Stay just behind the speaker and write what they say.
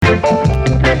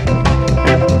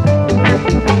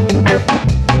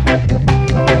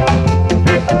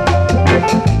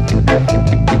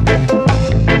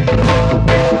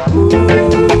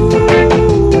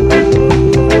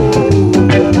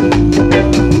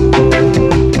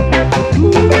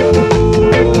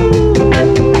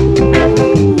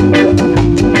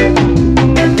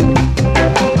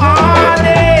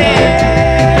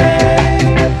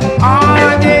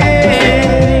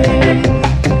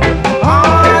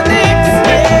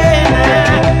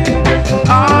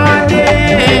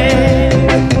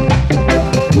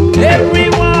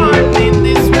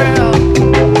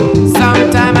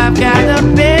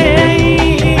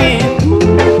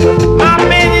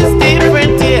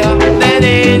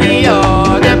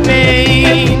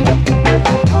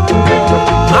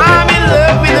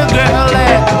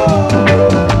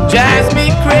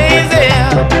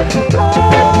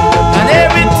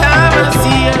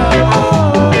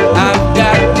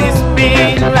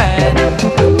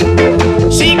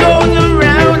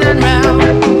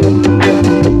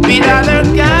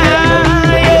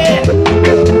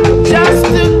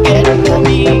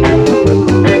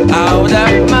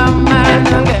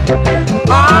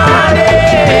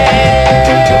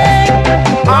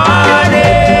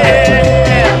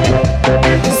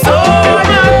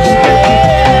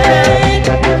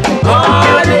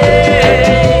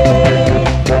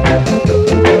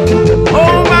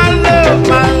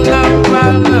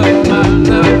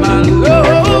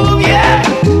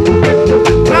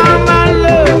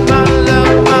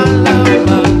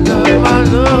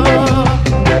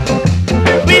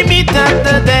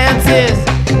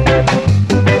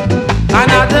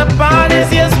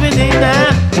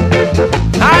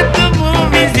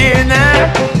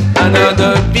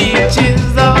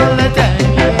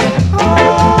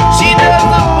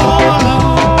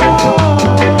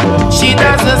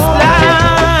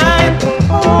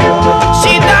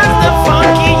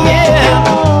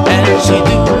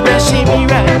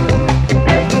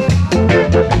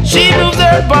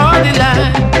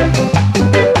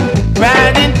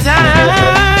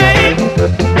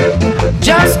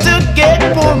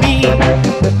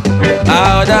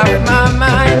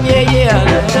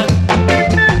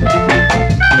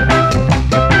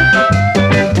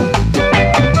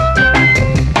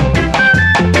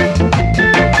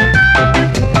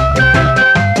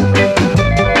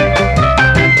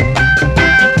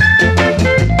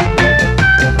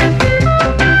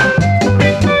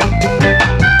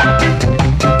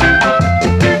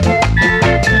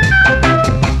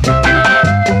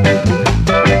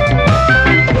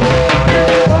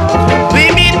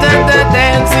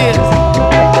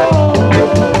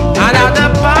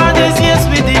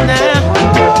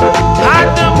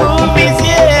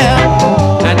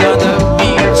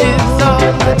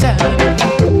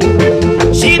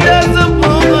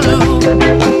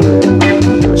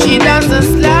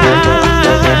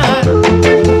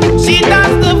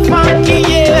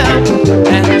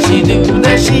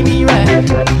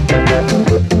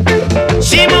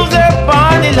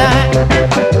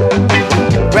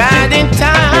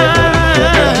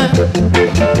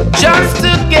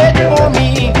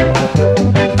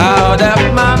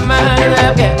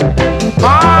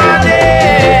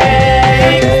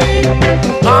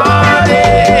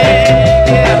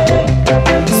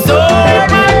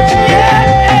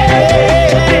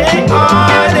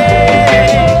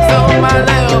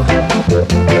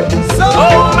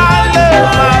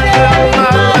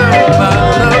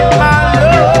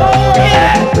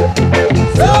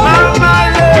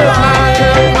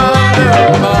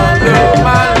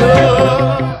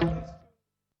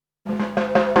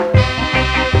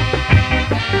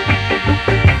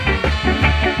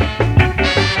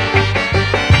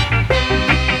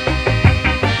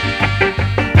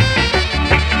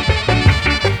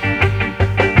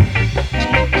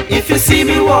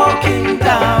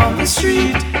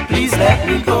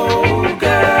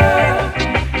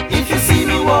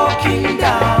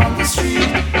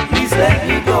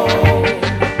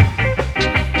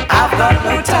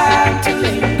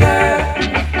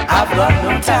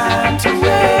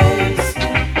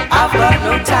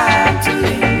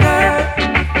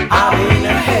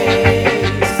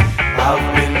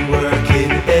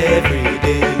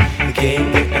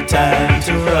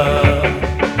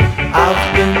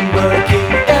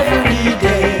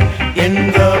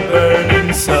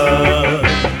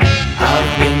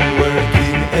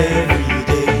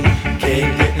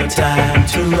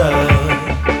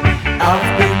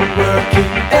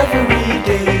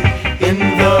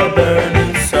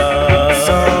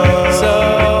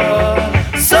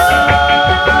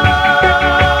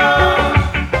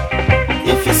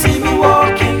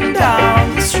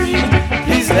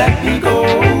Please let me go,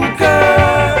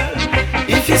 girl.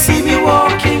 If you see me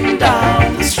walking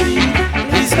down the street,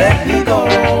 please let me go.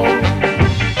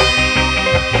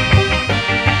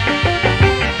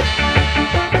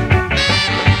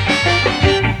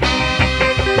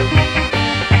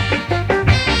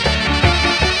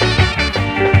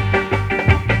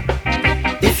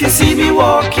 If you see me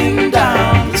walking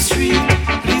down the street,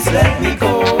 please let me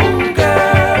go,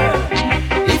 girl.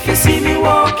 If you see me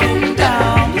walking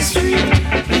down the street,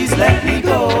 please let me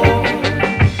go.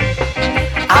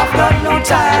 I've got no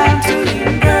time to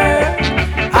linger,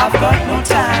 I've got no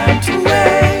time to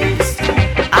waste,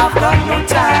 I've got no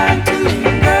time to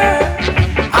linger,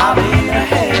 I'm in a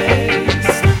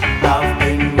haze. I've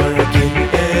been working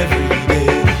every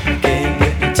day, can't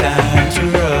get the time to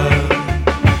run.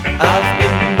 I've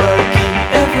been working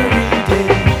every day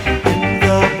in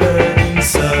the burning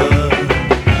sun.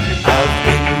 I've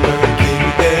been working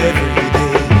every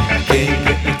day, can't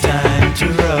get the time to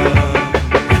run.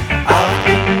 I've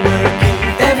been working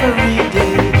every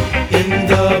day in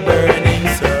the burning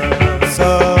sun.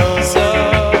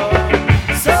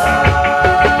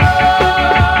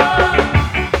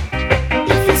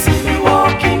 If you see me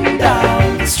walking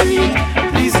down the street,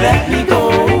 please let me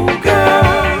go,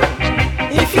 girl.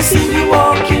 If you see me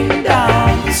walking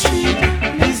down the street,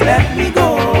 please let me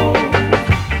go.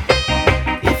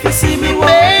 If you see me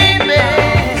walking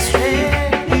down the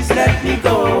street, please let me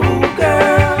go,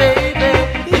 girl.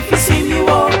 If you see me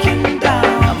walking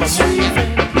down the street,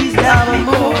 please let me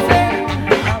go.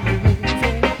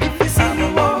 If you see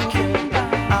me walking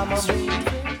down the street,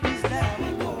 please let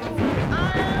me go.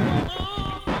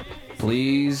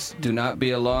 Please do not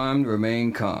be alarmed,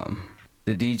 remain calm.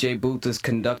 The DJ booth is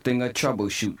conducting a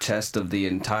troubleshoot test of the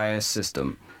entire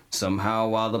system. Somehow,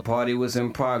 while the party was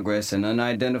in progress, an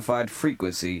unidentified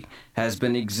frequency has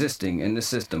been existing in the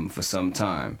system for some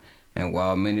time. And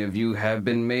while many of you have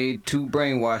been made too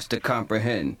brainwashed to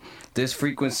comprehend, this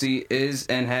frequency is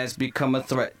and has become a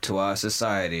threat to our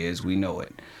society as we know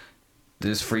it.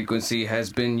 This frequency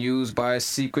has been used by a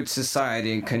secret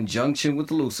society in conjunction with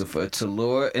Lucifer to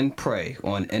lure and prey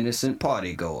on innocent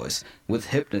partygoers with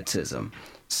hypnotism,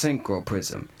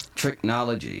 synchroprism,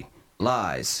 tricknology,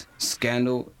 lies,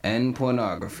 scandal, and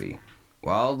pornography.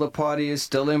 While the party is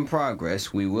still in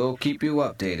progress, we will keep you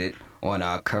updated on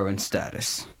our current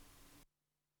status.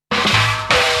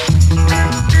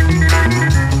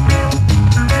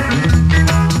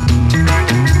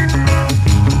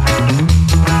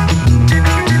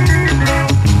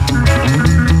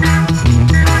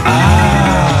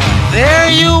 There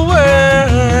you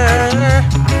were,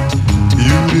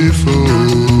 Beautiful.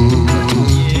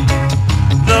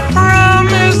 the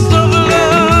promise of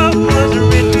love was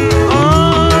written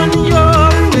on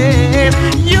your face.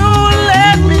 You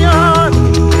led me on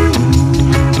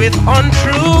with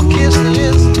untrue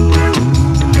kisses.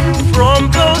 From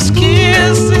those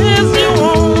kisses you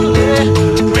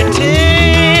only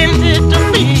pretended to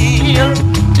feel.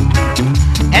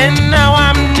 And now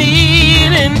I'm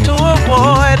needing to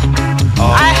avoid.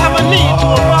 I have a need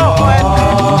to avoid.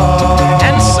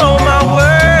 And so my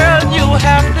world you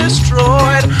have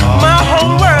destroyed. My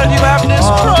whole world you have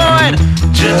destroyed.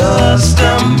 Just a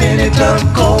minute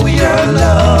ago your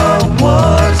love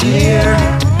was here.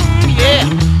 Yeah.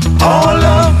 All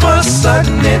of a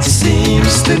sudden it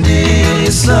seems to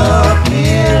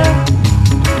disappear.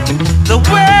 The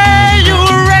way you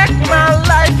wrecked my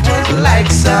life was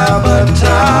Like sabotage.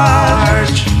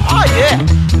 oh yeah.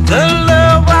 The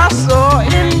love I saw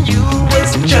in you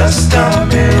was Just a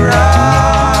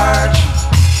mirage.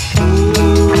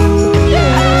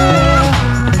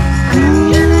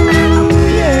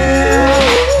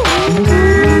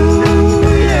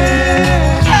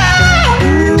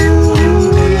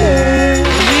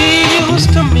 We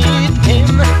used to meet in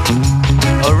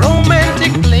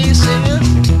romantic places.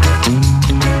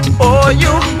 Oh,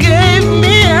 you gave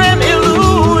me an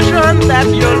illusion that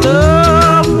your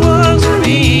love was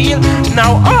real.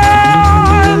 Now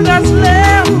all that's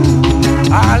left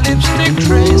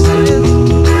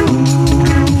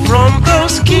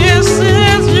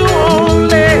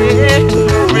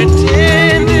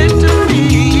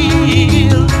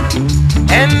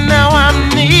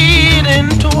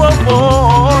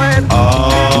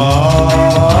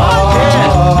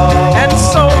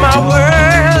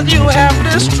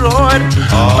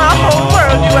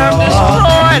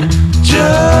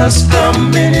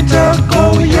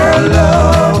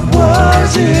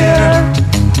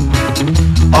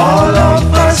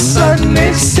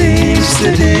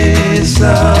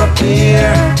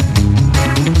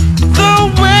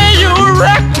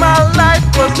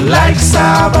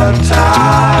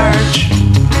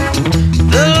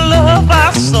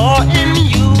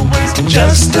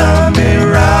just a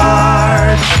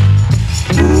mirage.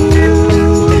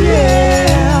 Ooh,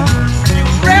 yeah. You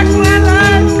wreck my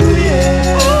life. Ooh,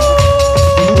 yeah.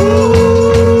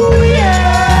 Ooh,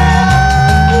 yeah.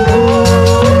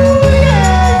 Ooh,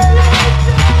 yeah.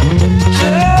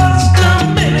 Just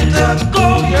a minute ago,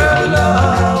 your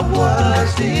love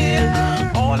was here.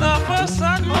 All of a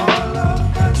sudden,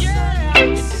 yeah,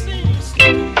 it seems.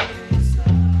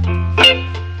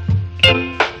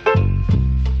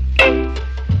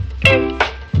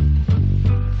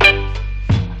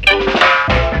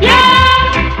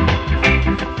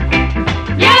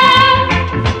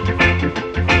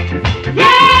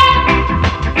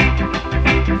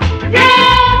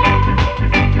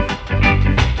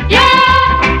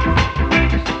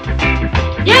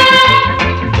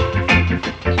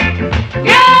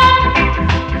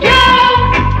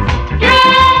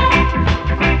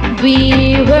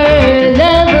 We were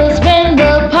lovers when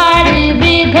the party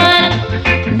began.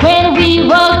 When we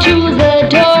walked through the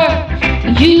door,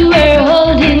 you were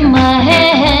holding my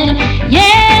hand.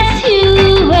 Yes,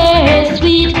 you were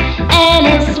sweet and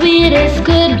as sweet as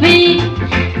could be,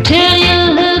 till you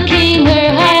looked in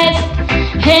her eyes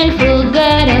and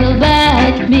forgot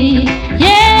about me.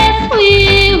 Yes,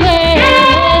 we were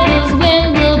lovers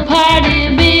when the party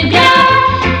began.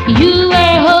 You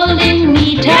were holding me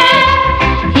tight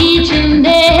each and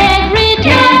every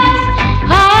dance.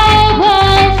 I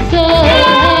was so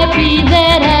happy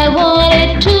that I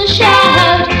wanted to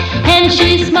shout, and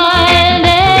she smiled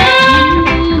at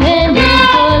you and you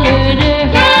colored her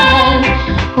eyes.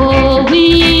 Oh, we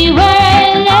were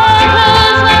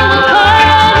lovers when the party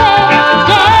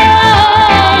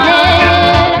started.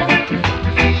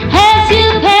 As you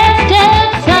passed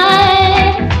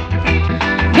outside,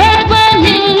 but when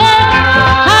you left,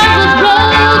 I was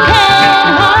broken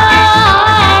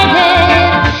hearted,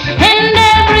 and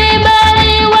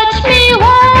everybody watched me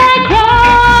while I cried.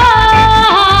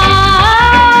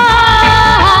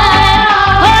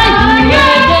 Oh, you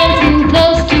were dancing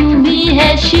close to me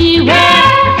as she went.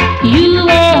 You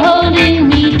were holding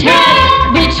me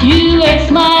tight, but you were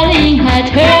smiling at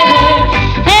her.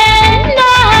 And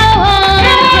now I'm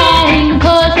crying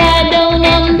 'cause I don't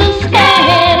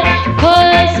understand.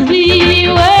 'Cause we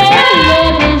were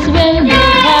lovers when the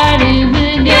party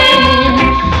began.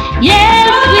 Yes,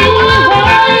 we were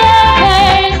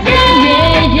lovers.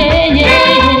 Yeah, yeah, yeah.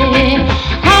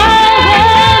 I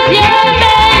was your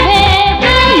baby.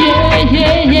 Yeah,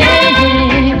 yeah, yeah.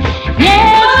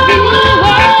 Yes, we were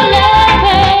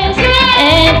lovers.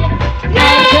 And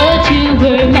I thought you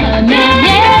were my man.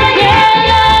 Yes, we're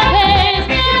lovers.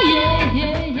 Yeah,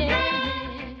 yeah, yeah.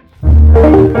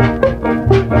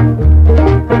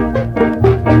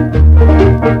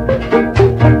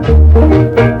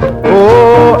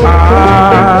 Oh,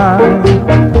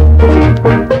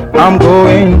 I'm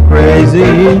going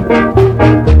crazy.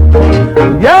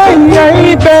 Yeah, yeah,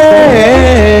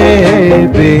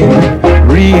 baby,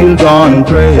 real gone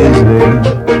crazy.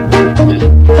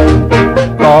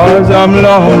 'Cause I'm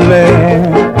lonely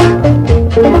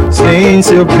since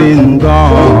you've been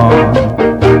gone.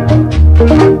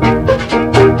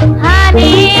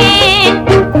 Honey,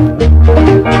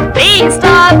 please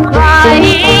stop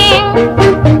crying,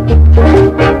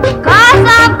 'cause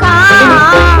I'm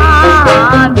coming.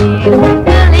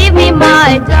 Believe me, my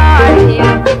darling.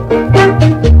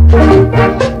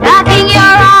 Back in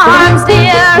your arms,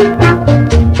 dear,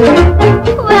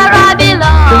 where I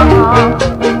belong.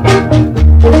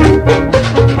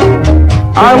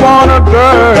 I want a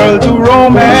girl to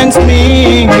romance me.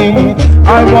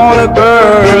 I want a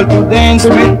girl to dance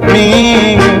with me.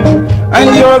 And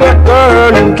you're the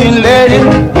girl who can let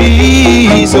it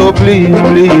be. So please,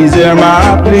 please, hear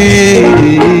my plea.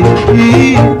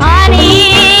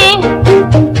 Honey,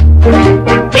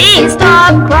 please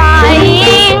stop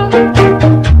crying,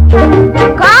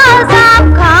 'cause I'm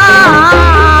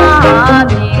coming.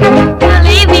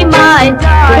 Believe me, my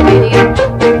darling.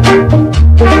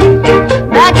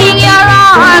 Back in your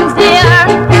arms, dear,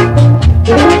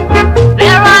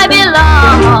 where I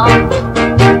belong.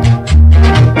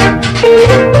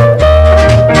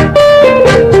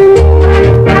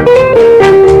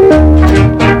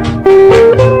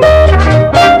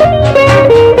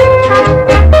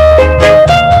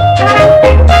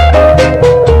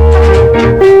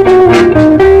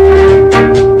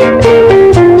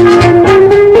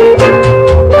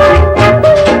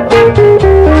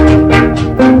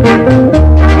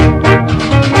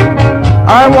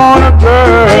 I want a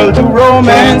girl to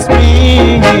romance me.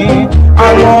 I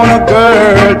want a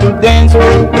girl to dance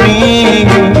with me.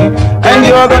 And And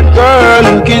you're the girl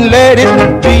who can let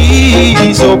it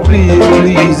be. So please,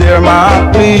 please hear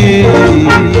my plea.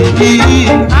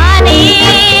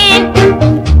 Honey,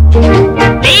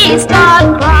 please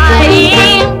stop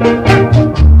crying,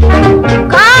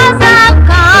 'cause I'm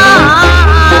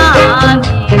coming.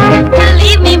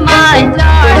 Believe me, my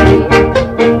darling,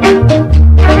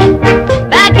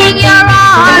 back in your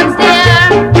arms, dear,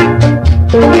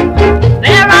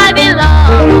 where I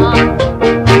belong.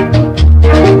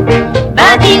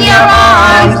 Back in your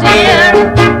arms, dear,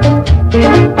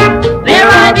 where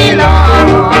I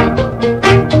belong.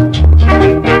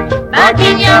 Back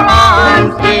in your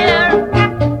arms, dear,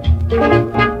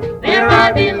 where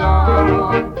I belong.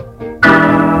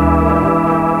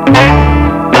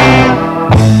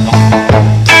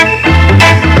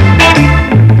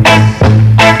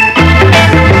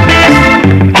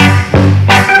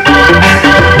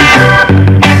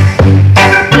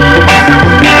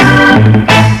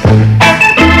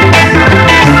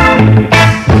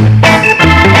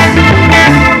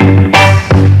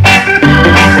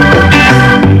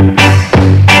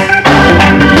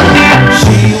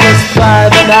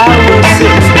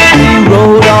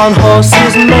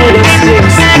 Horses made of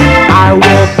sticks. I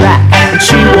wore black and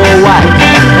she wore white,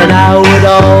 and I would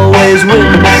always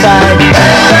win the fight.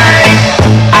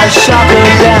 I shot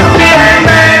her down,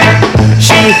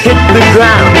 she hit the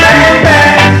ground.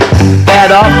 That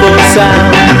awful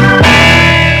sound.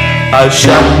 I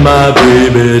shot my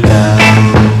baby down.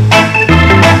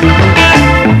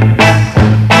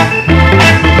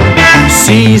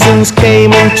 Seasons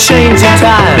came and changed the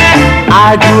time.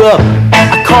 I grew up,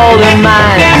 I called her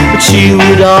mine, but she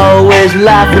would always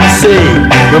laugh and say,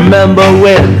 remember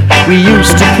when we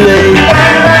used to play?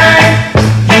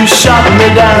 You shot me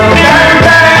down,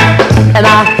 and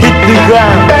I hit the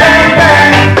ground.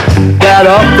 That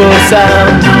awful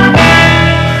sound.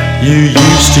 You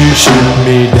used to shoot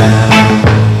me down.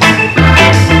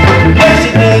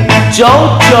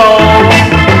 Jojo.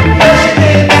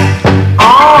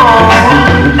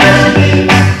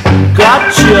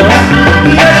 Gotcha,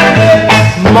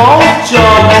 mojo,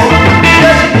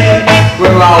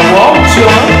 well I want you,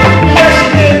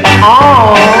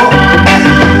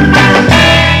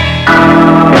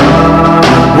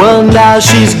 well now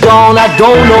she's gone, I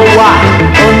don't know why.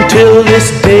 Until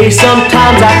this day,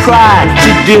 sometimes I cry.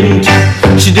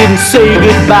 She didn't say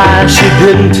goodbye. She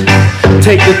didn't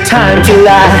take the time to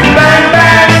lie. Bang,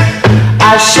 bang.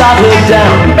 I shot her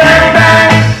down. Bang,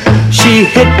 bang. She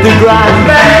hit the ground.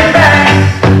 Bang,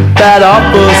 bang. That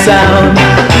awful sound.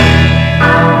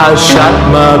 I shot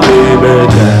my baby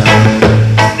down.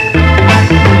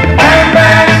 Bang,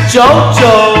 bang.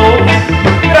 Jojo.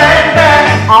 Bang, bang.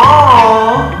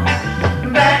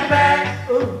 Bang, bang.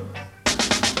 Ooh.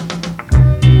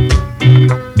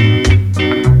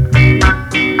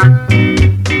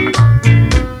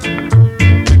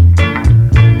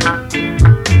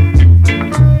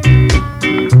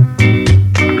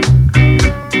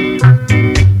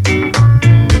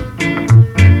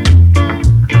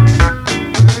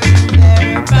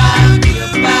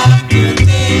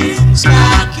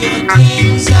 Pack your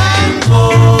things and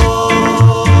go.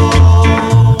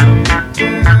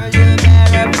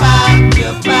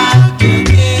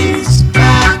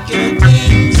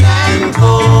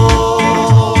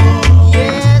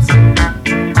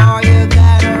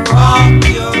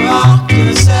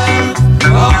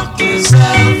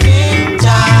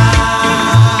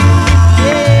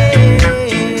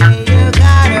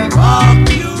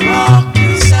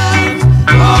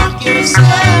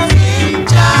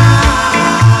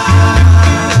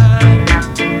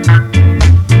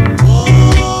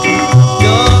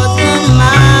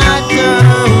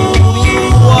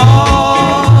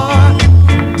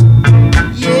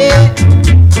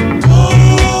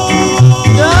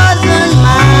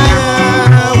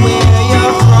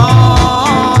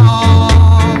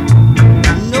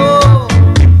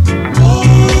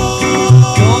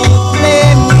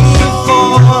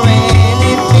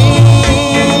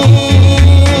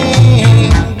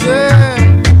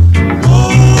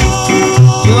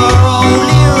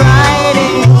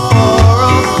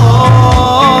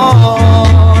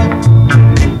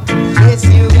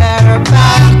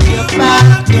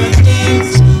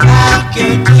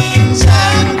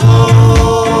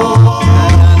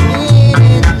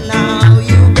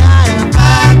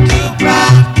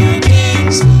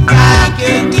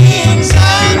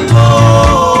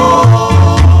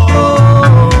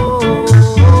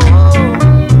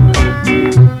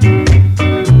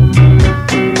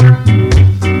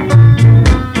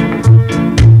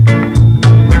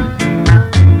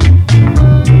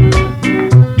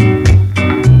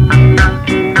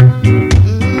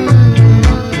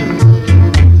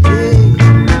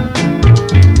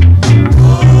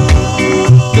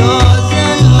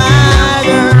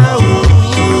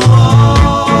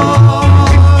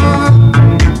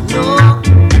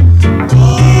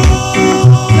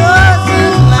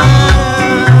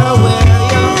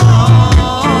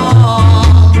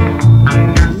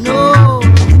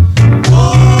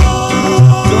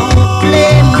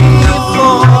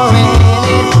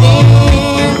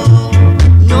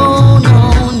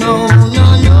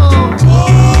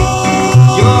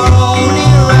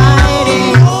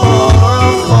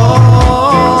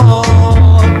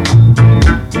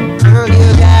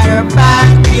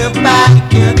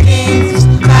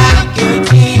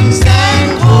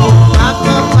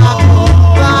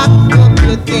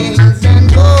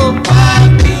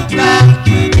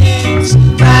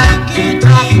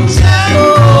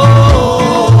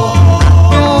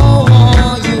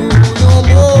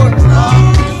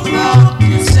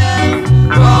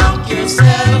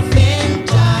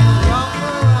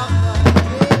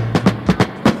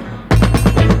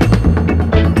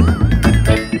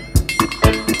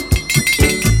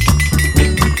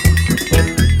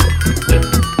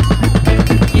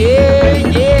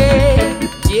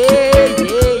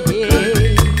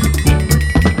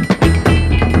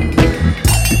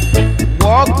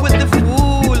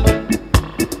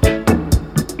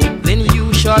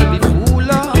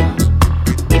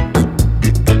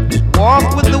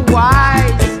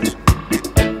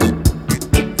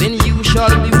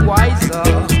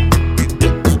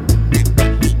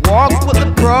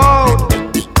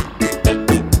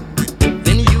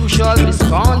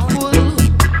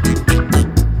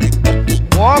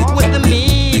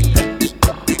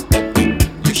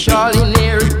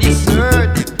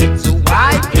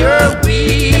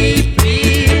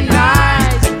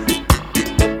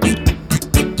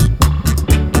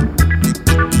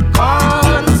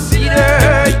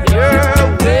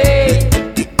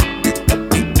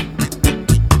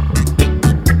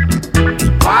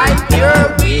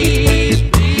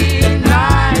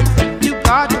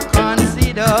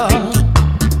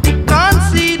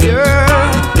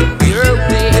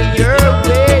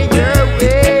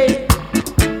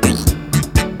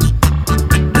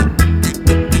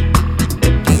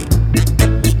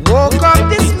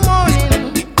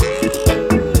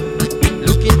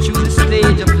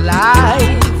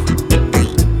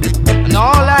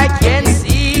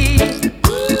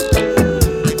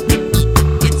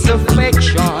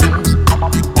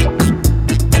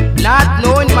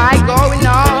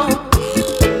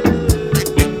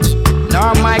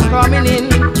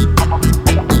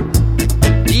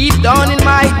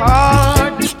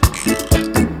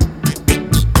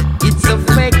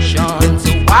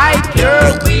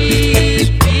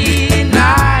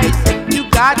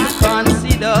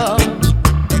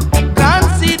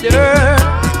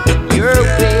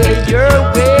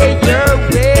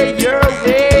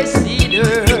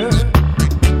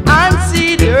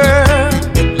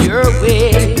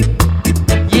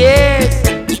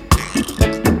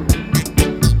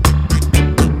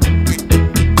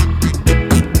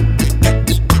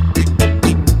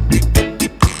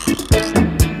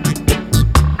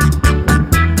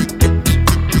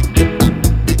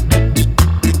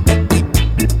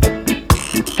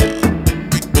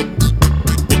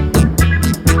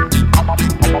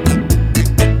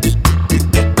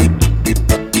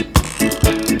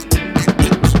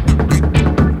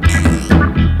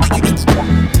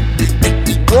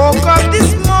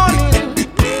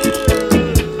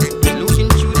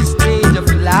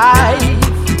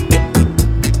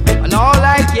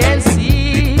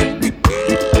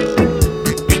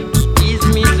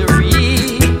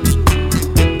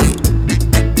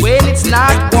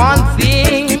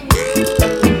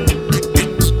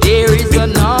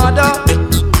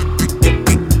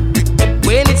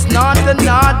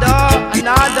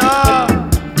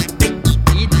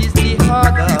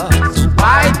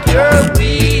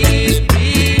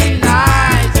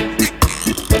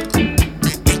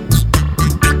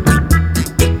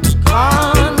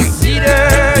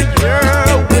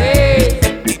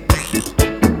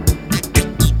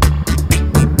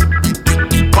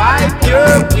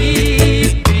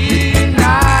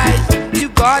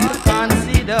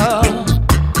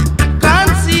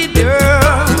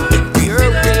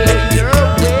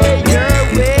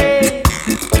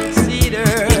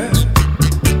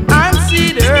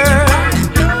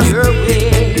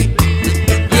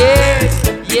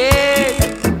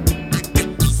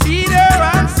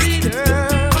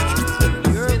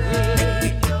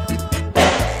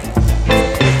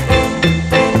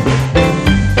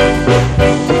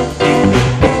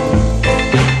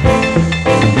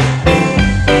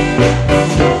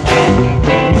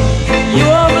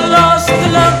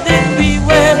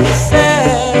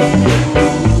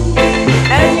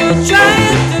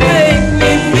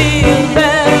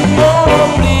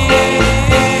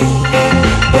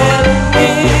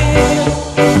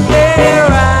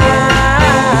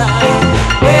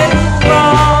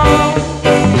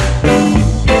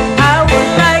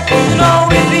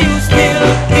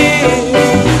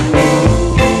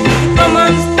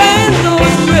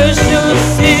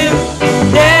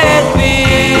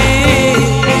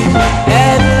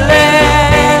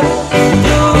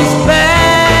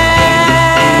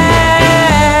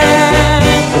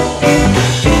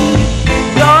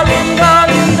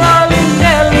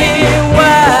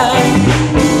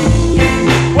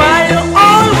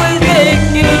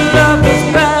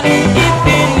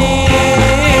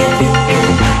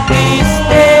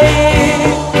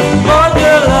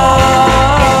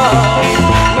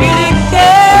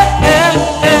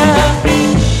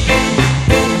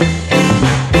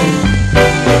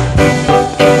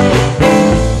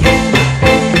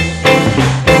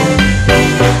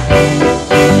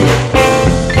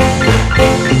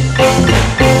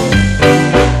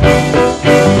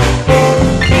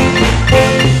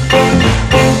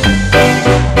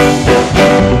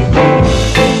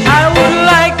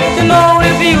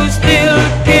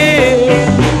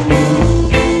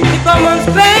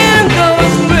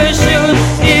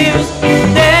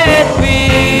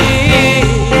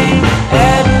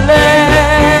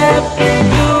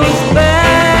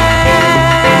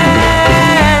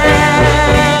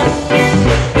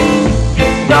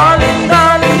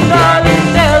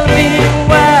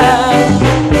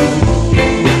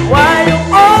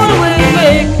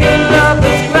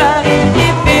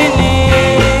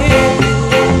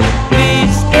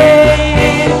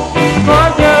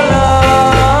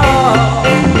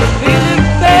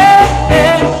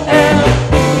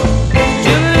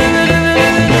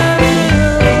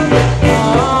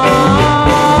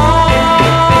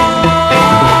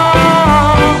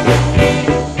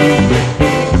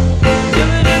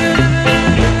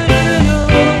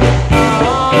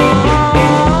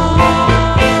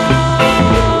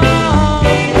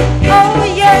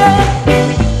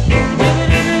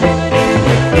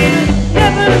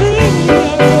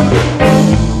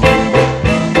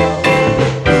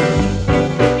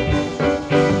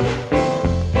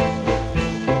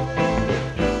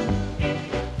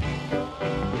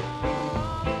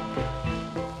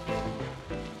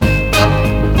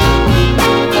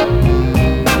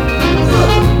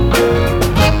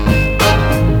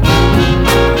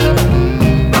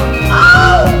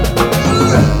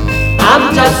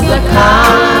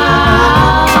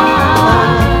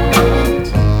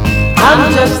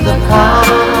 just the kind.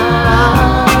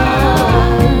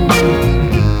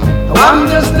 I'm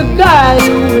just the guy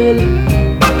who will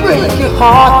break your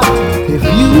heart if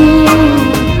you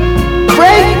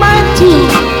break my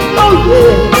teeth. Oh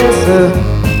yes, sir.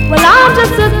 Well, I'm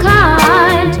just the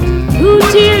kind who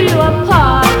tear you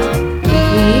apart if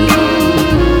you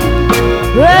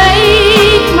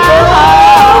break my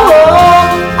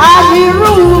heart. I hear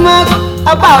rumors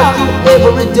about you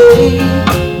every day,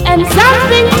 And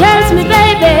something tells me,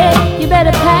 baby, you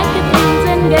better pack your things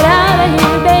and get out of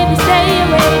here, baby. Stay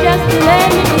away just to let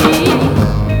me be.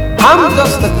 I'm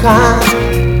just the kind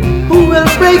who will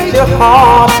break your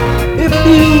heart if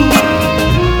you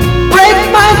break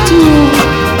my tooth,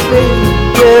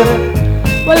 baby.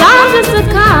 Well, I'm just the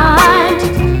kind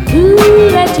who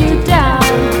let you down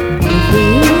if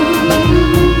you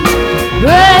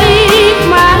break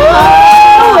my heart.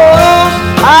 Oh,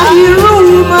 I hear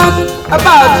rumors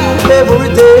about you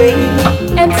every day,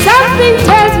 And something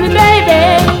tells me, baby,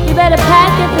 you better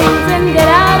pack your things and get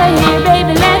out of here,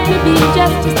 baby. Let me be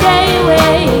just to stay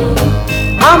away.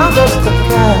 I'm just the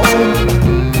kind.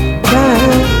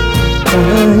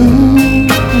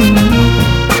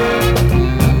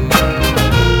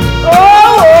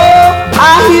 Oh,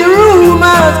 I hear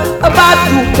rumors about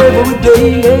you every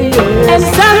day. And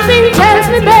something tells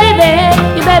me, baby,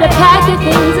 you better pack your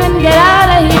things and get out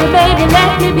of here, baby.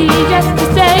 Let me be just to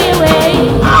stay away.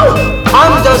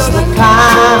 I'm just the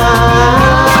kind.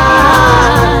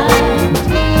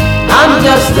 I'm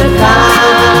just the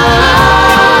kind.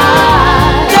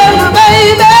 Tell me,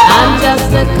 baby. I'm just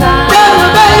the kind. Tell me,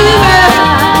 baby.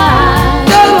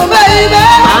 Tell me, baby.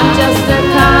 I'm just the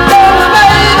kind. Tell me,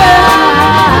 baby.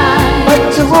 What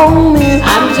you want me?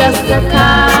 I'm just the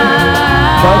kind.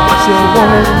 What you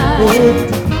want me?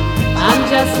 I'm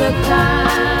just the kind.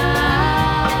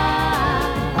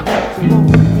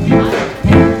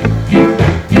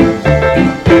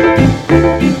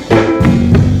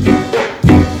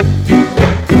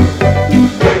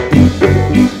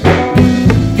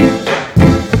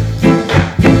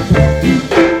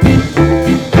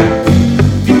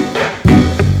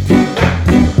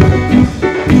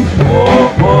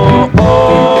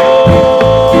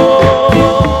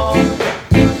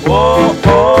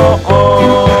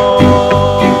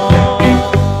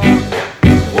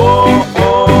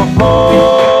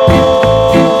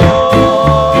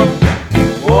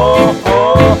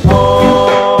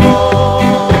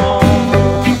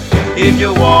 If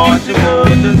you want to go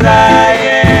to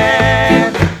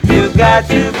Zion, you got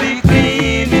to be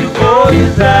clean to go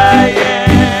to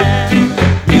Zion.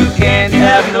 You can't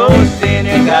have no sin,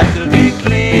 you got to be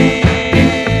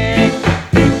clean.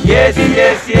 Yes,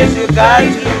 yes, yes, you got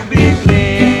to be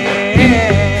clean.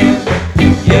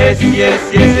 Yes, yes,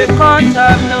 yes, you can't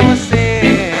have no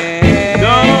sin.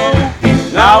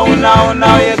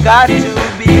 No, you got to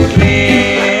be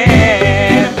clean.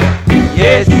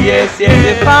 Yes, yes, yes,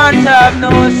 you can't have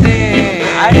no sin.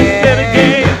 I said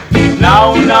again.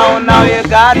 No, you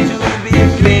got to be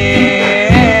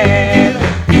clean.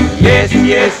 Yes,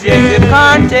 yes, yes, you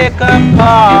can't take a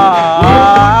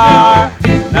part.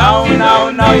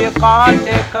 No, you can't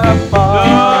take a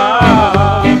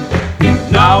part.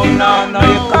 No, you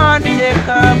can't take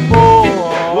a boat.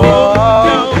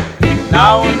 No,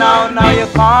 you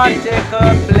can't take a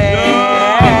plane.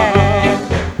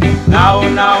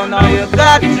 No, you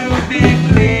got to be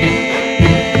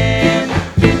clean.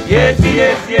 Yes,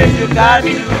 yes, yes, you got to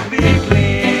be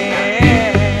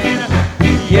clean.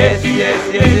 Yes, yes,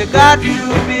 yes, you got to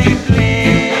be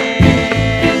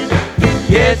clean.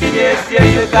 Yes, yes, yes,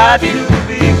 you got to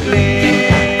be clean.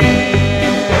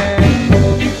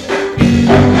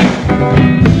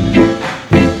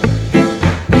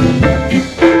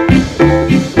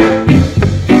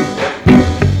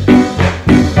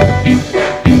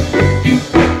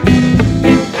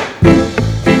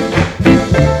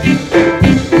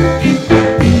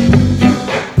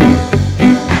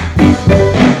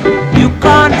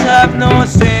 No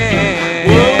sin.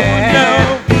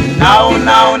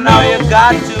 Now you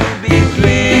got to be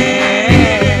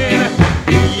clean.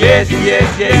 Yes, yes,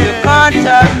 yes, you can't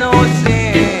have no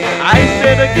sin. I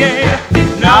said again.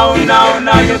 Now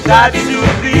you got to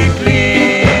be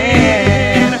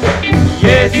clean.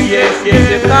 Yes, yes, yes,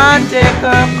 you can't take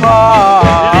a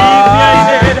car.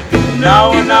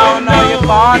 No, you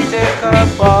can't take a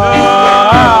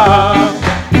bar.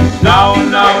 No,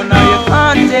 you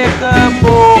can't take a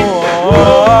boat.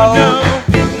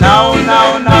 No,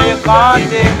 you can't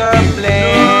take a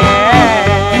plane.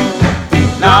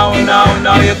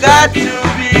 No, you got to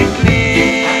be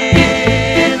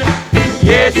clean.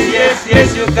 Yes, yes,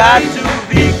 yes, you got to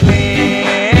be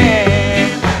clean.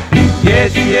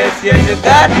 Yes, yes, yes, you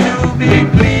got to be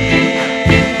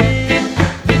clean.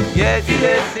 Yes,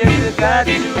 yes, yes, you got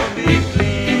to be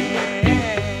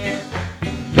clean.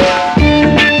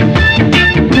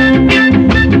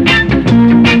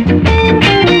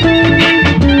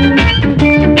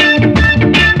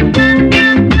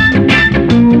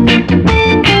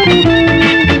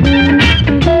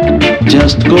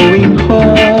 Just going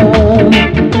home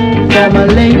from a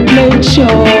late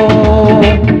show.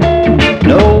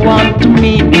 No one to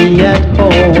meet me at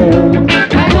home.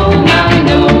 I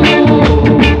know.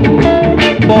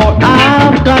 For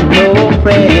I've got no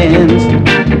friends,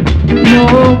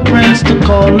 no friends to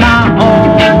call my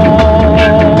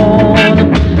own.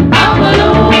 I'm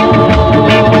alone.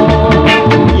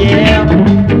 Yeah.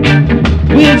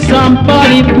 Will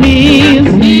somebody please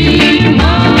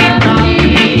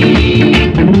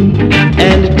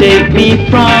and take me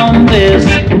from this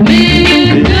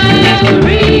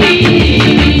misery?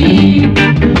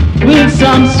 Will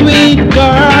some sweet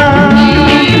girl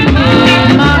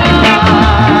my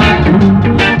heart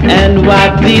and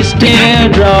wipe these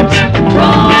teardrops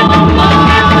From my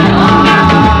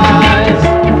eyes.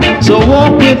 So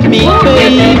walk with me,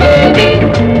 baby,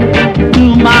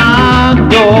 to my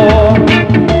door,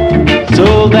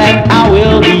 so that I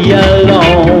will be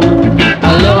alone,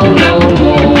 alone no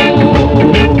more.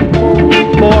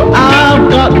 For I've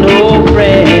got no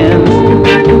friends,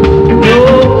 no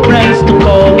friends to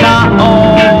call my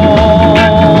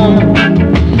own.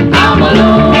 I'm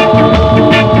alone.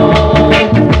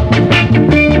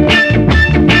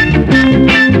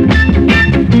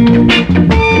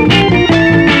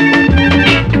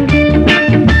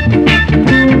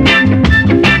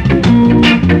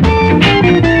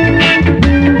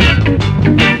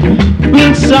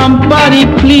 Will somebody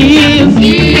please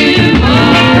Hear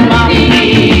my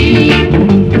plea.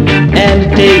 and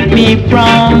take me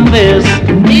from this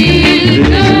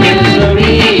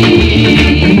Misery.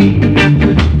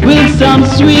 Will some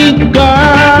sweet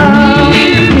girl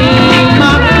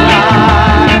my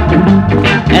cry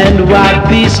and wipe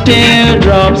these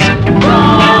teardrops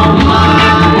from my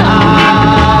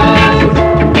eyes?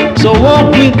 So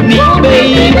walk with me,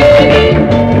 baby,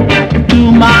 to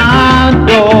my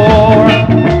door,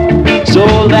 so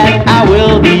that I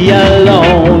will be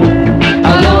alone,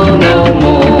 alone no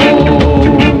more.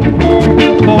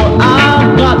 For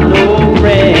I've got no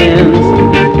friends,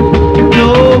 no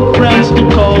friends to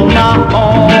call my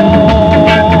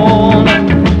own.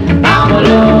 I'm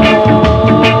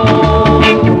alone,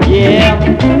 yeah.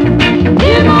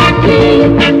 Hear my plea,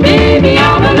 baby,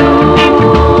 I'm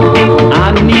alone. I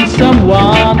need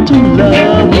someone to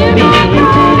love Hear me. my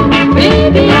cry,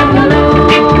 baby, I'm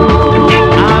alone.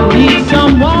 I need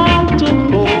someone to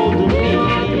hold me.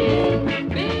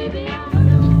 Baby, I'm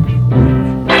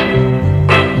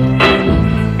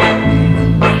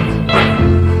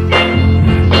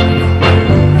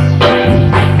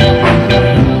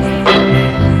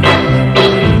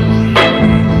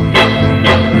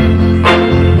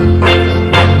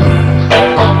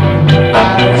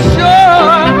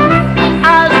Sure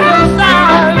as the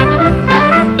sun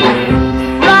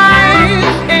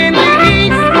rises in the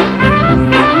east,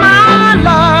 my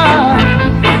love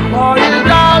for you,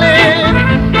 darling,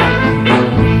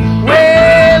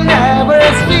 will never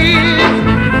cease.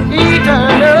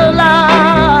 Eternal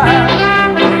love,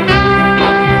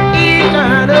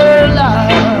 eternal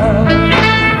love.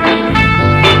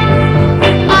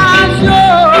 As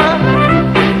sure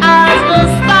as the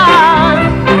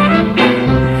stars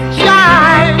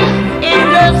shine in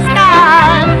the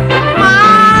sky,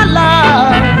 my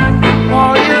love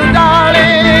for you,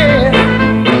 darling,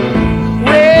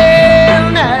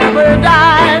 will never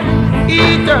die.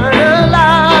 Eternal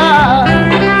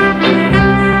love,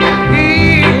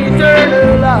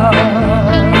 eternal love.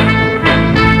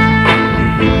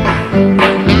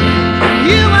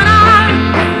 You and I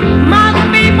must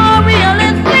be more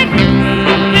realistic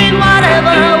in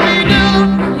whatever we do.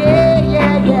 Yeah,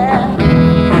 yeah, yeah.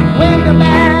 When the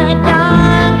bad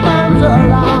time comes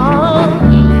along,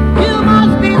 you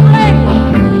must be brave,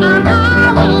 and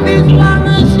I will be strong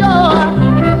and sure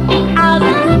as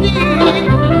the sea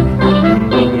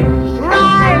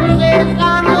rises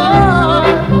and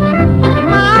roars.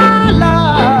 My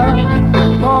love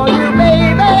for you,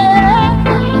 baby,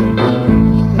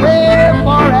 will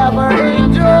forever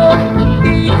endure.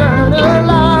 Eternal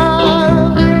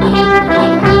love,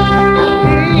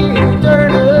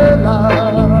 eternal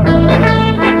love.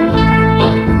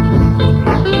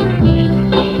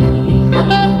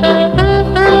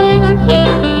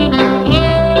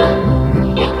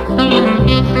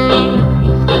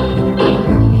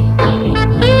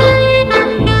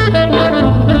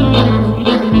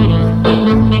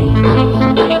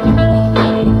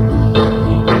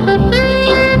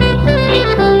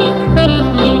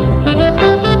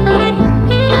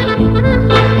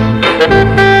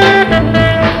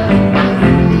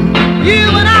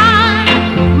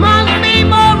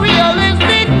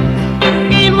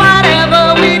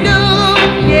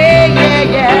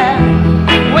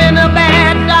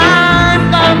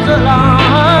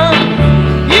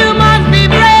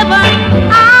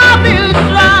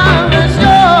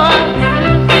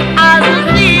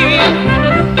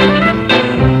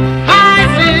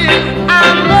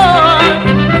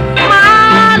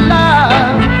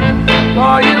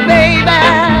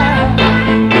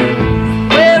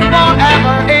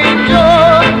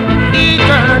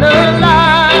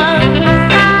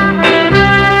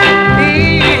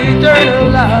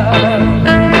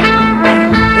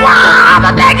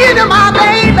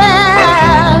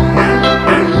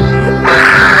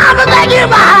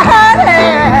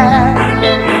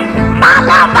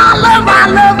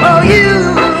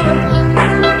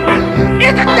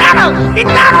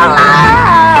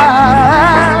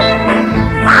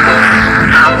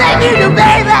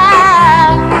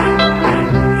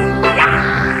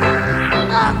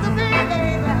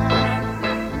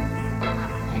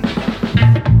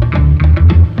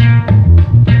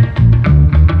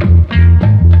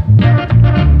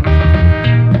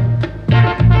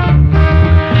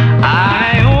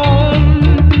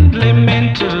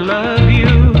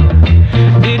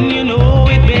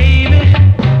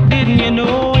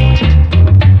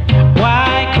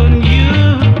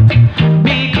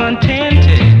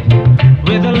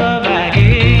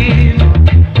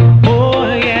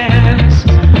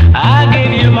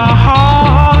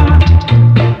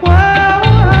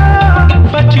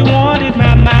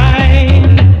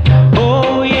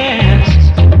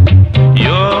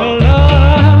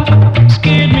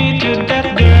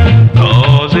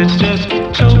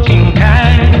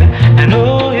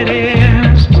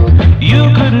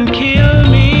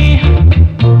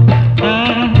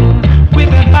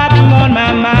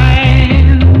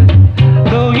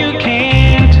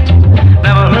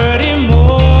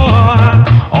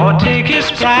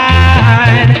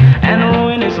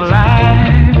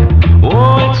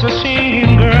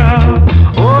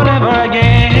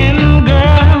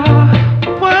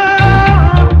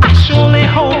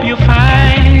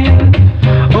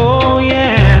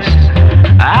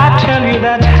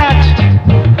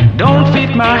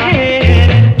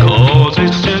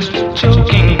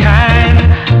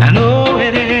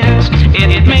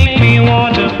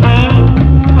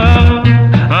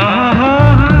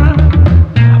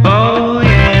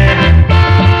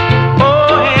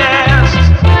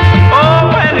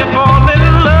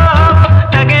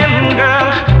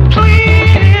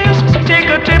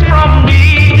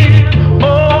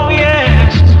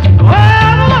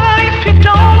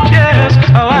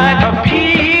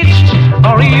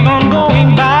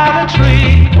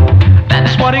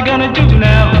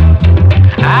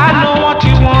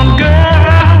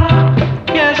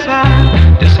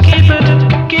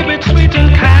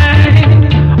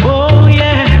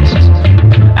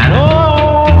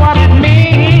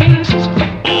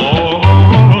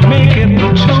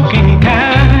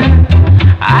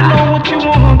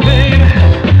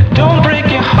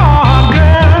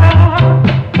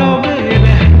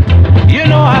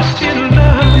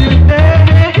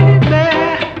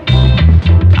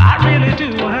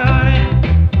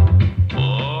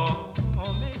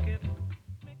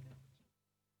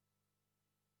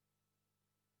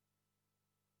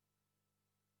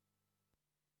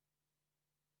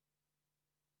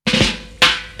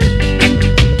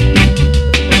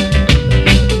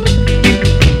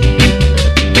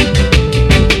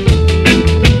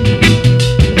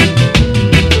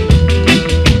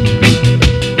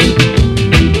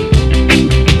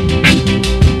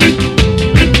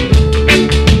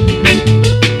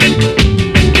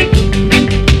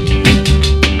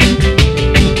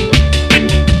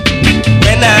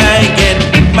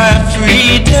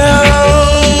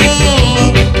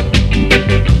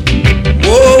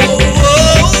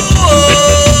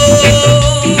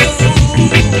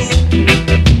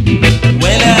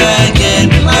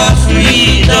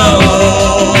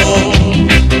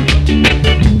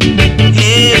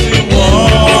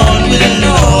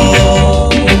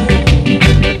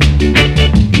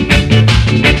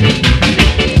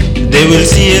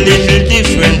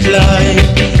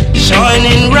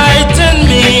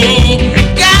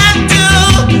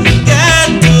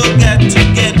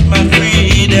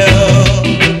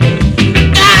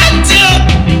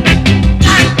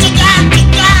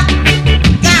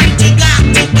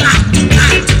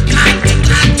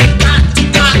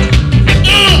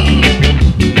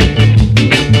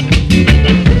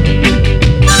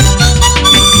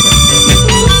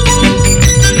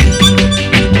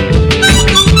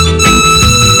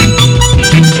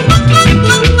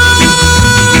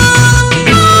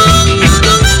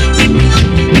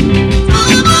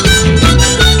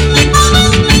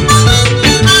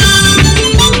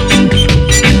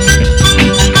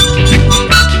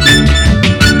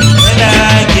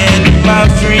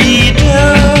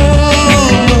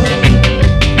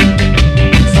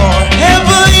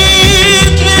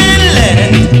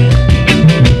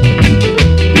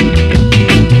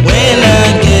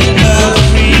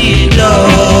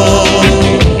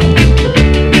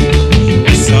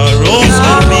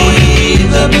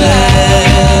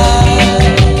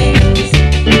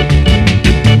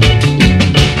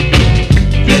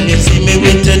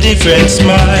 different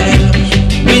smile,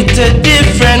 with a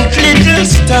different little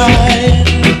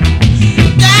style.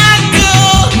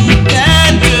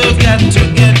 Got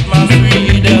to get my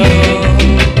freedom.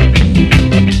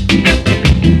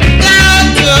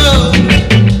 Got to.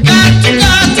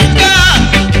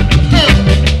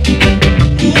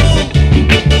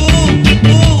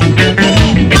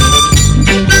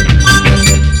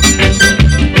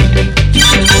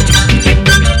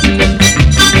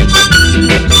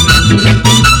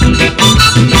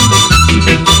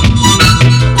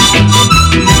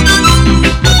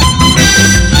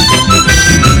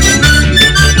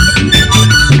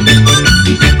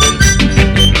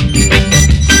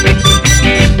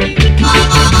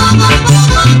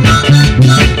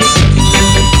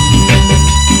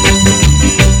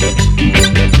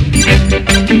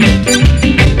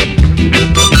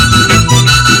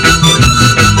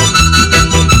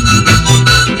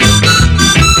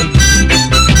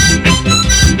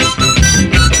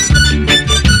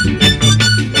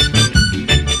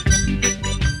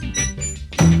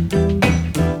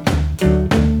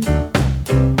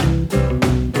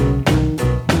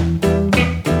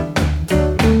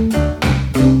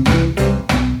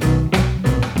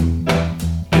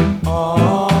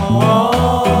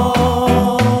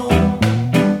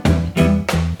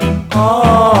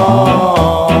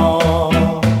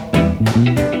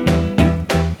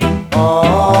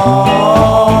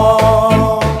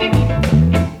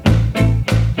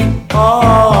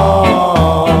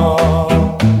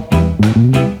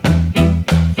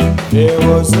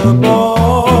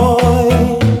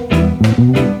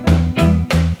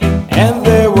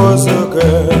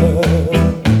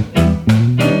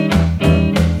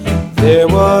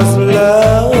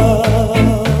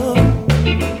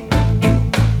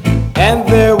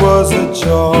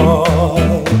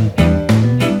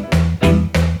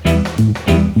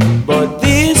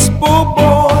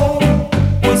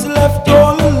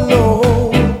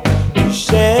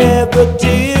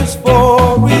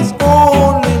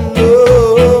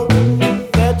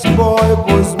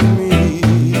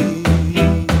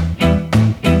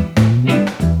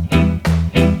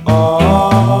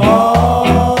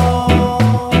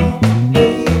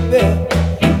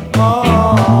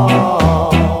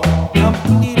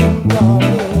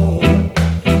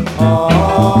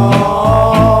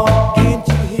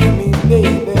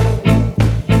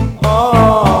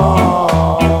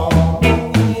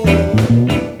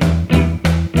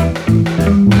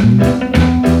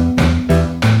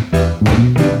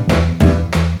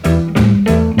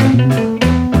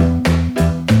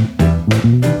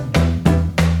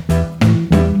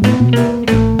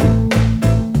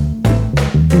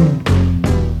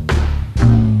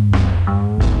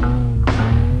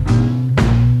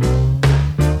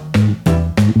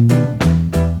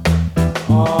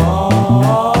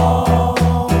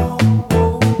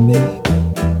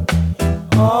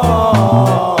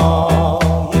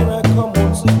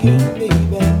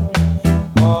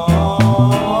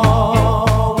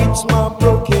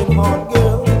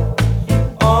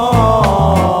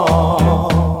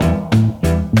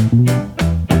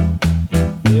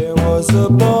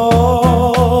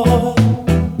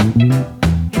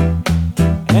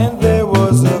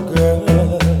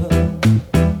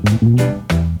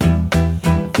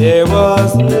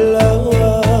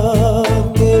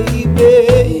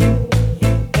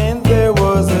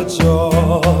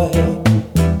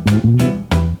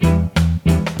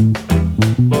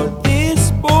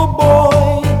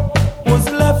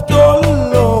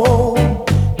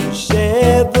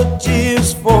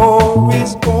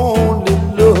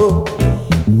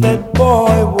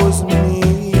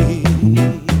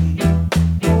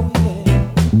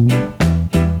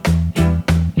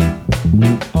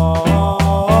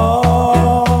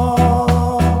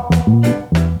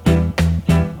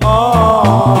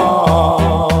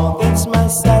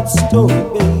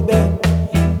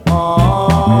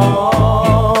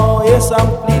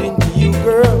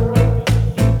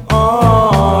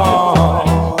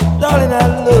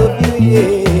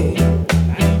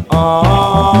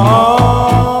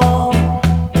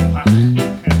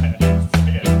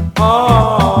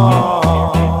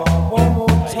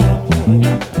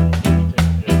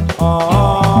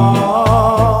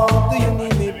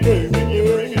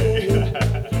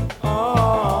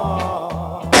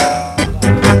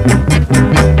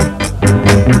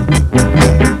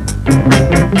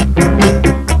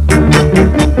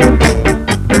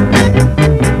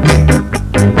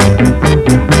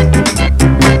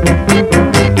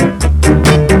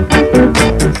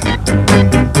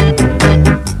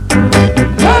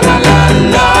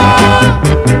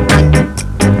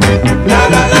 la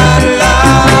la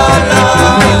la la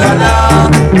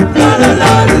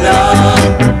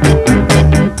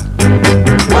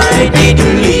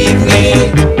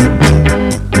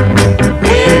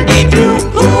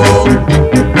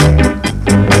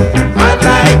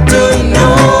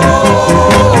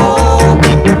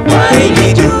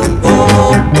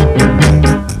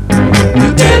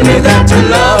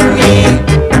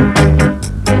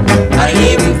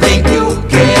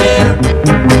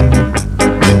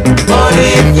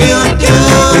you do,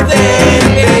 then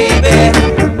baby,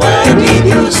 why did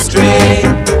you stray?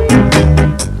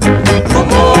 Come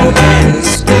home and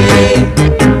stay.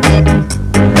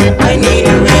 I need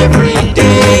you every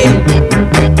day.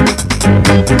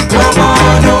 Come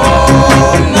on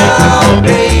home now,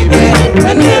 baby,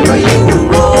 whenever you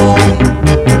roam.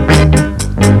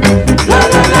 La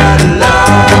la la la,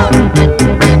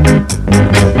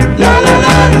 la la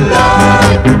la la,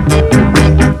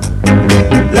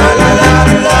 la la la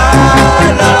la,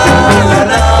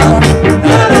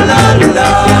 la la la la.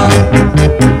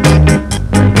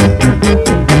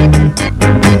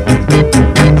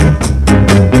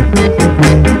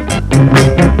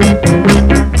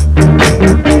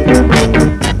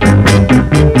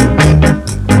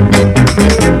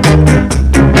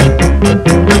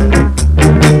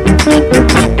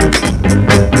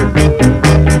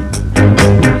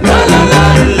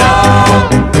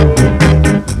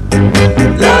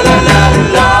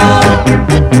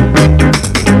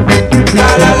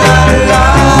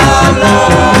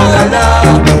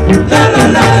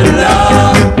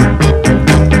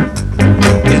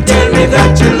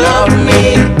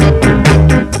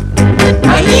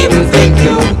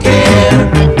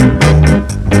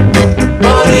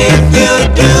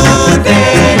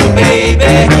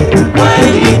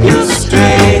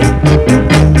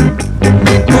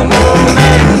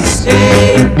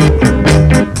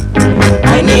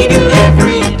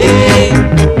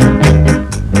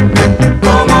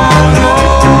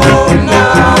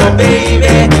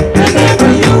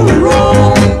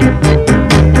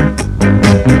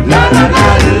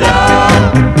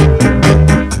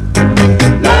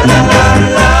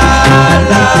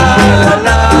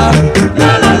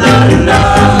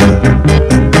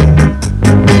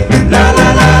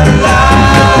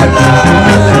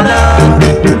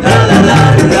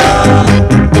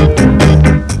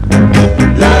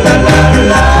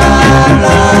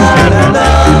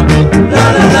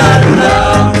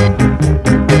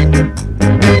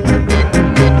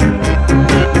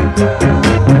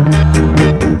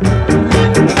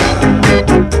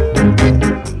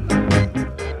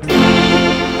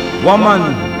 Woman,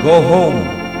 go home,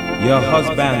 your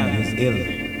husband is ill.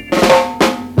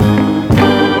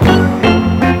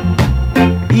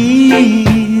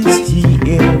 Is he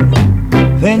ill?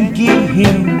 Then give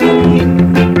him a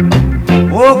hint.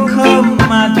 Oh, come,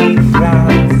 my dear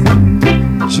friends,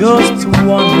 just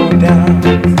one more dance.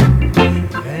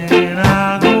 Then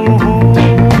I go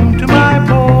home to my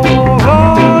poor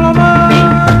woman.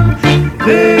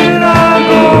 Then I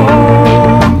go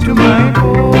home to my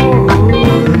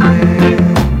poor man.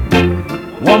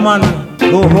 Woman,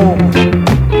 go home,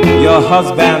 your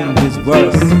husband is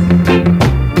worse.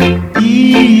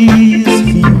 Is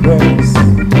he worse?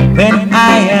 Then I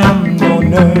am no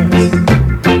nurse.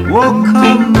 Oh,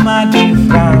 come, my dear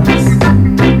friends,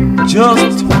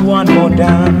 just one more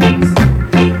dance.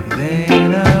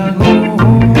 Then I go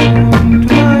home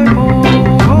to my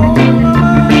poor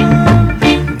man.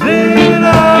 Then I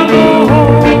go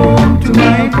home to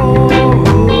my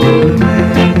poor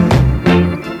man.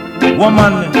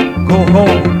 Woman, go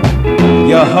home,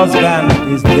 your husband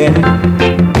is dead.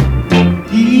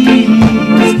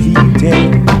 Is he dead?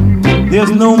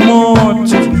 There's no more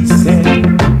to be said.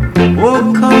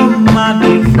 Oh, come, my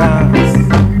dear friends,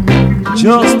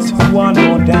 just one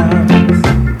more dance.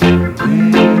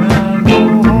 Then I'll go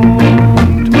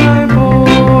home to my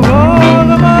poor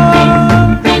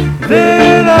man.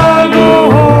 Then I'll go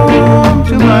home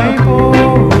to my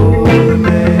poor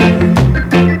man.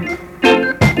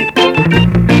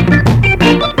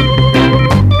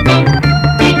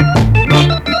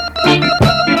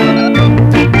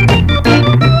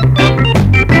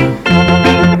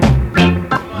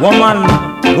 Woman,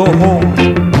 go home,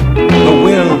 the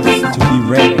will's to be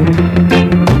read.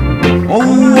 Oh,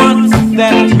 what's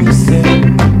that you said?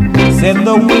 Said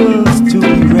the will's to be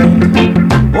read.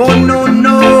 Oh, no,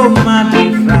 no, my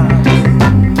dear friends,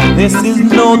 this is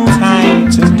no time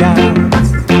to dance.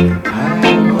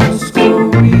 I must go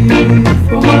weep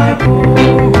for my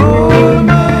poor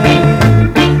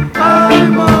man. I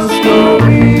must go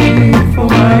weep for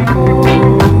my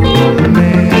poor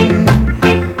man.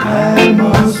 I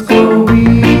must go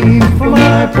weep for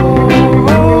my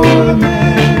poor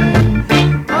man.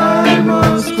 I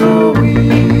must go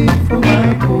weep for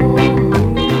my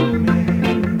poor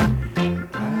man.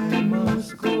 I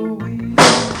must go weep.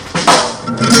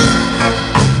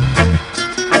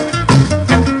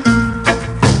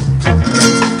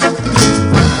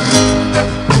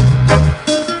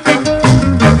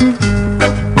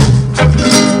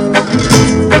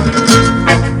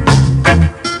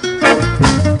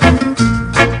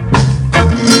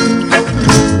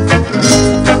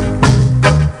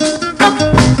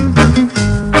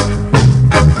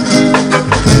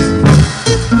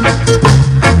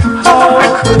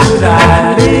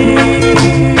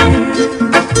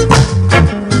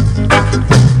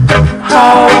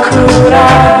 could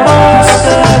I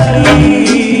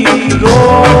possibly go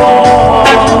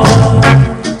on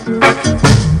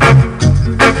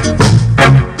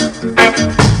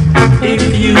if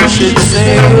you should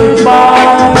say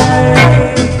goodbye?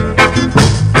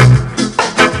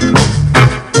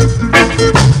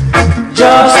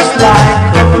 Just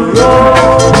like a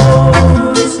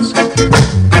rose,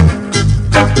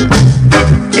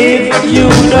 if you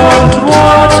don't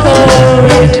water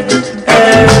it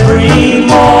every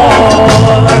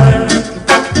morn,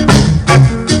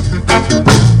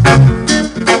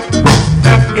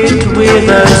 it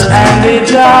withers and it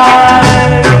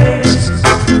dies.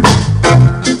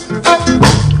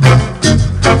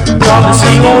 Promise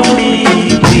you won't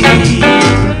leave me,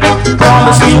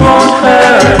 promise you won't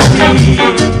hurt me,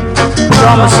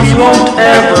 promise you won't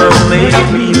ever make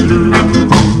me blue.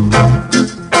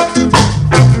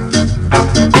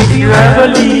 If you ever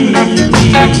leave me,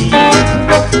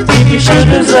 if you should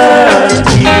desert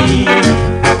me,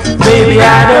 baby, I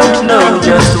don't know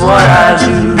just what I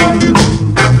do.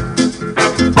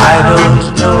 I don't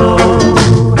know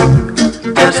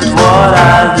just what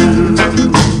I do.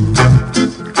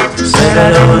 Said I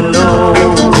don't know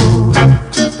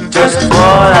just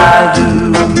what I do.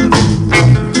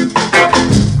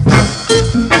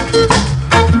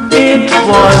 It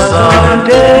was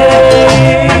ordained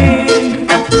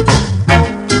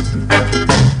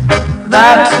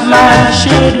that man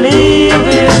should leave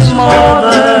his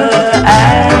mother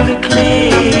and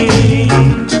cling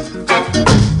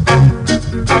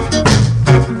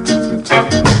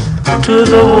to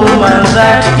the woman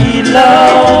that he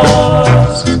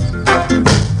loves.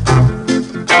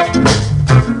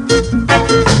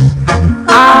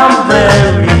 I'm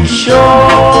very sure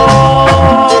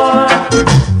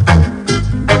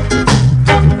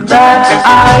that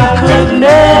I could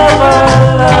never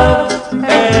love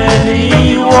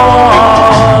anyone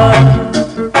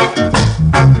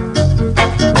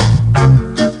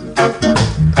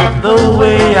the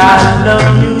way I love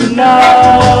you now.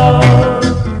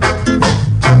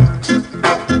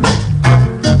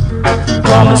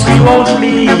 Promise you won't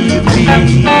leave me,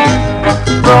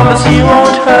 promise you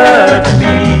won't hurt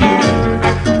me,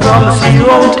 promise you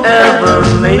won't ever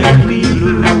make me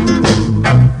blue.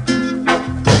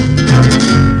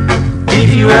 If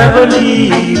you ever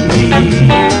leave me,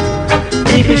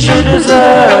 if you should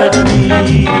desert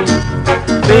me,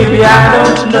 baby, I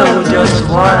don't know just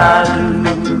what I do.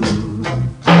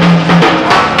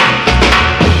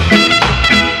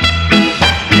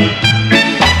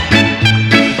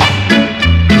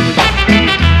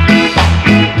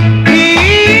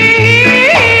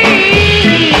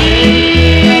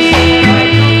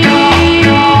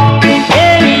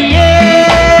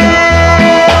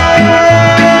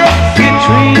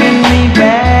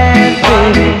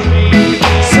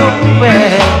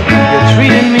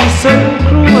 Treating me so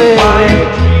cruel.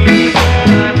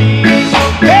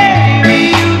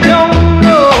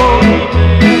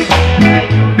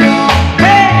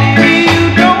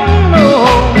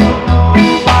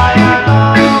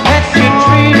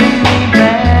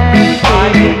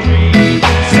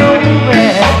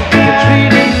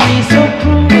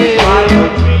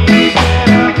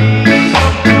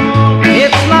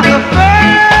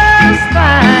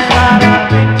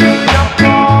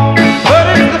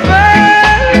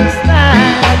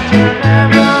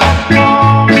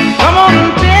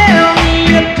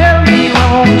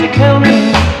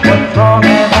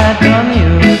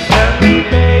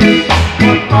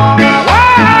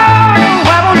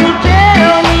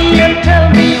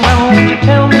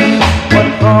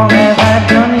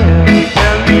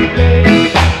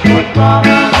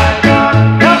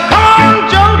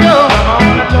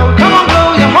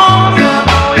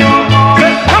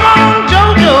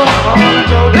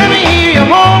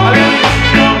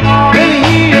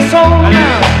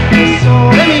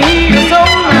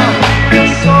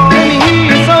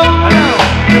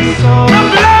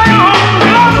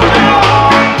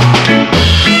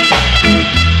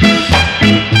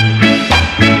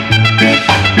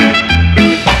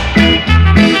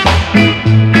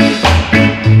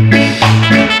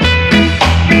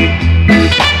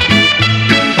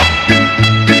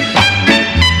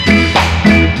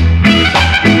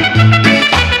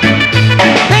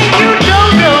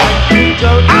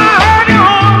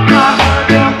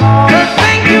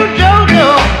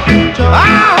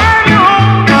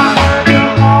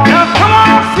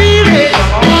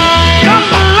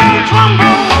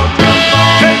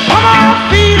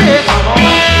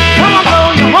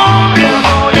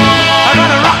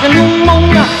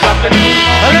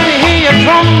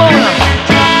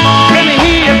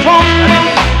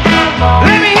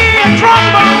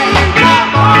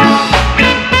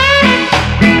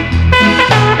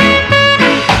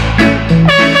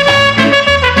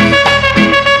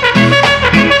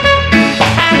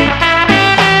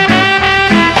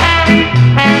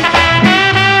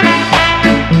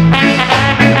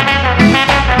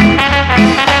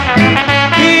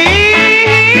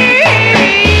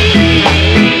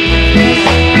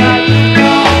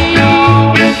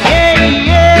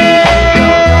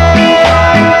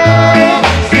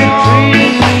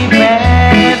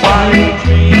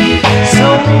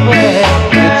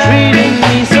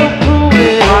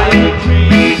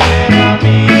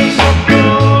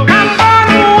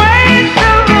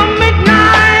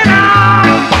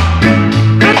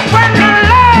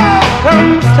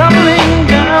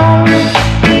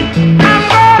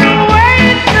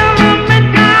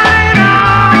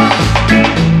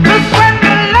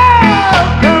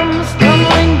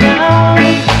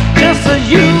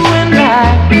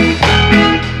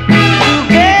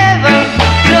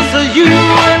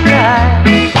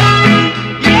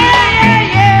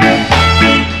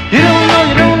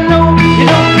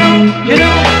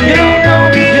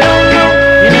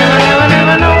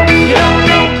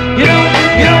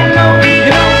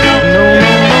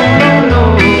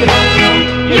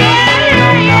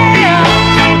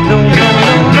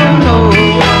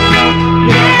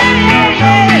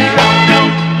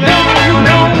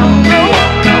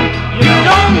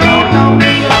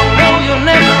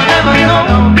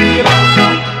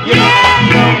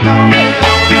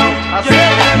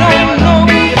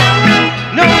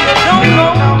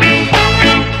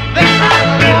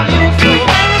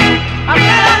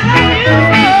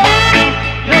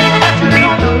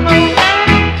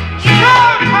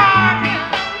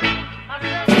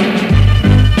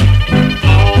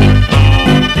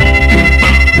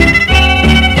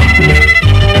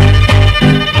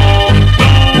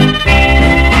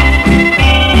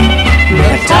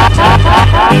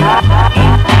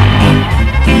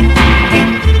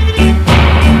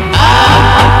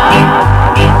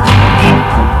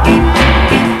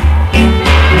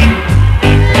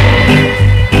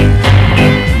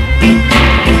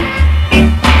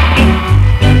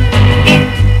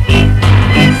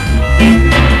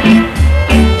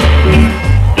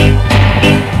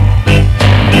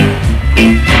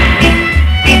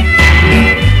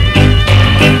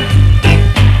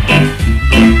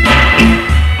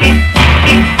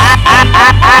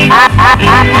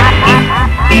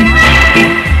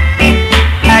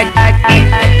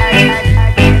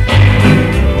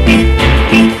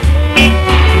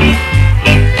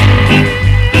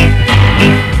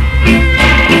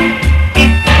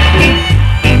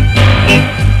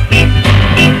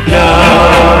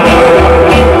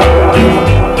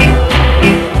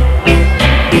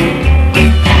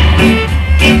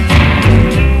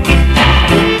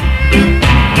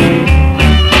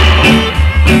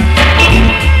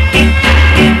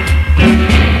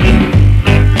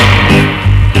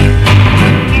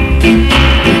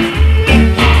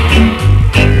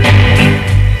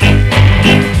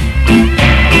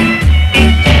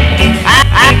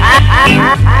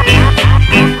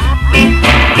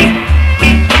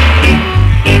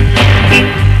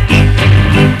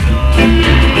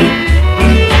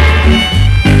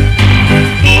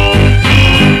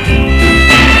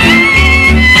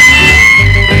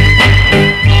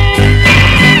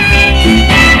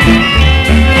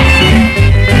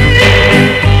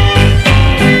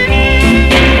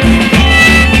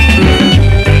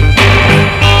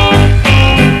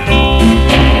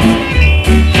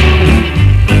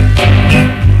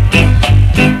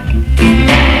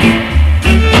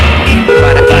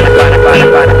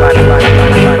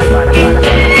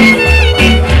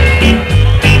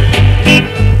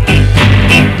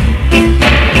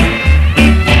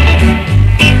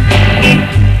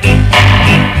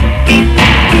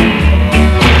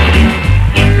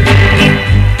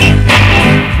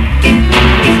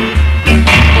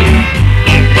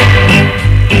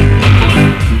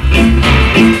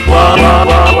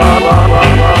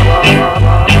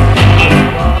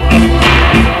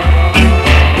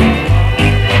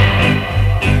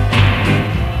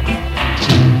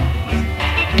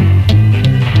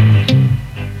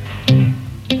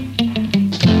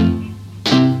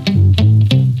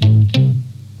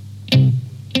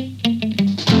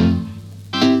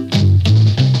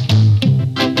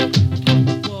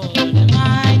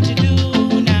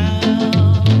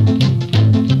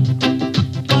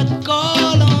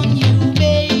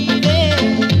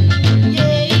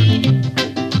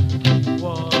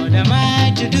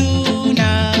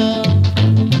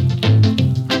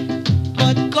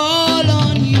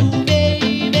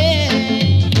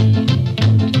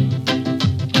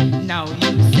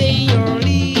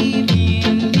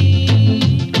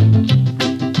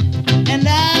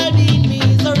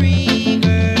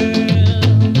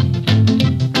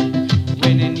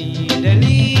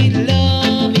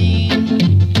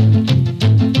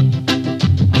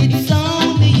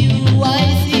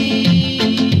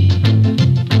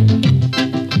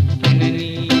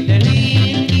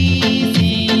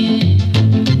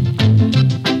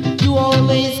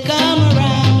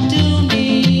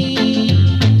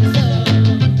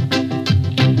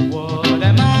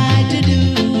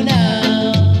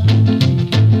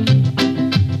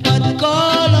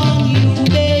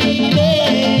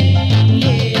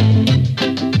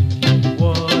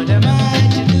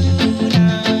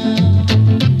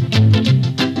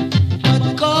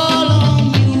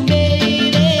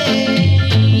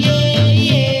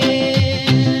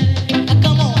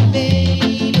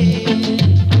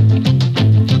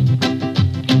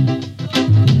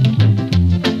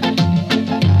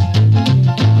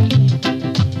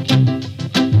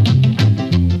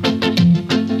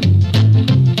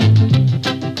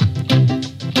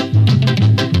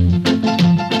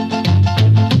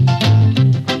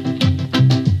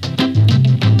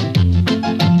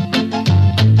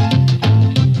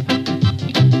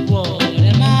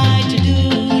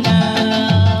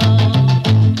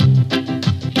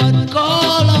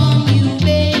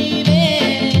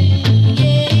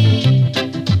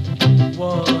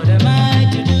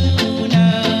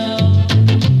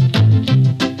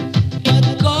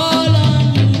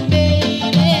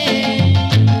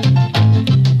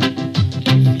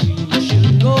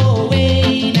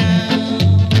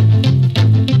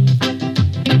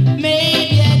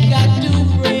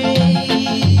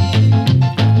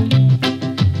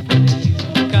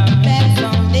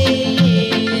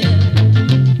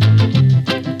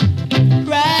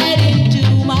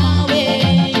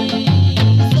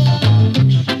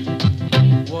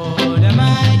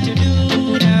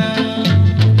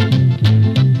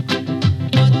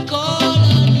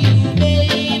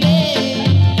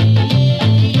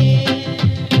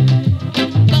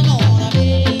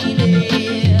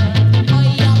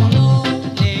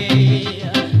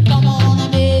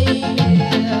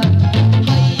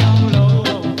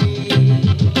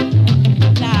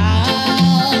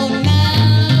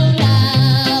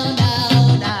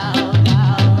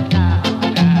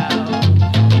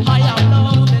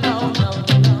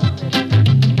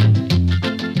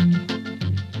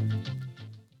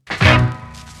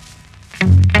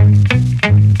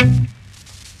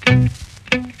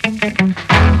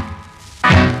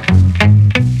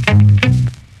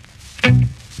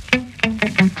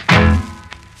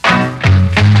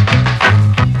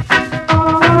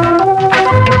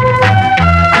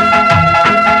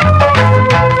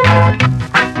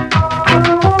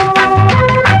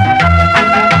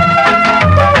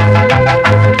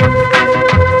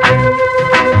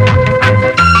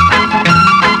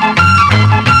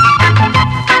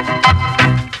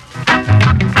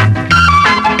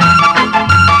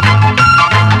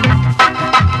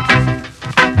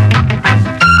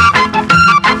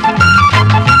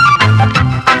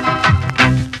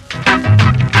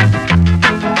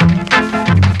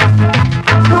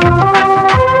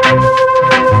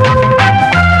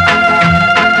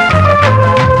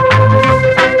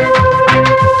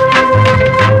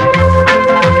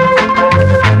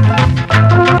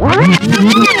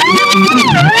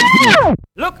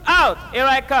 Here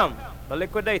I come, the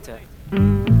liquidator.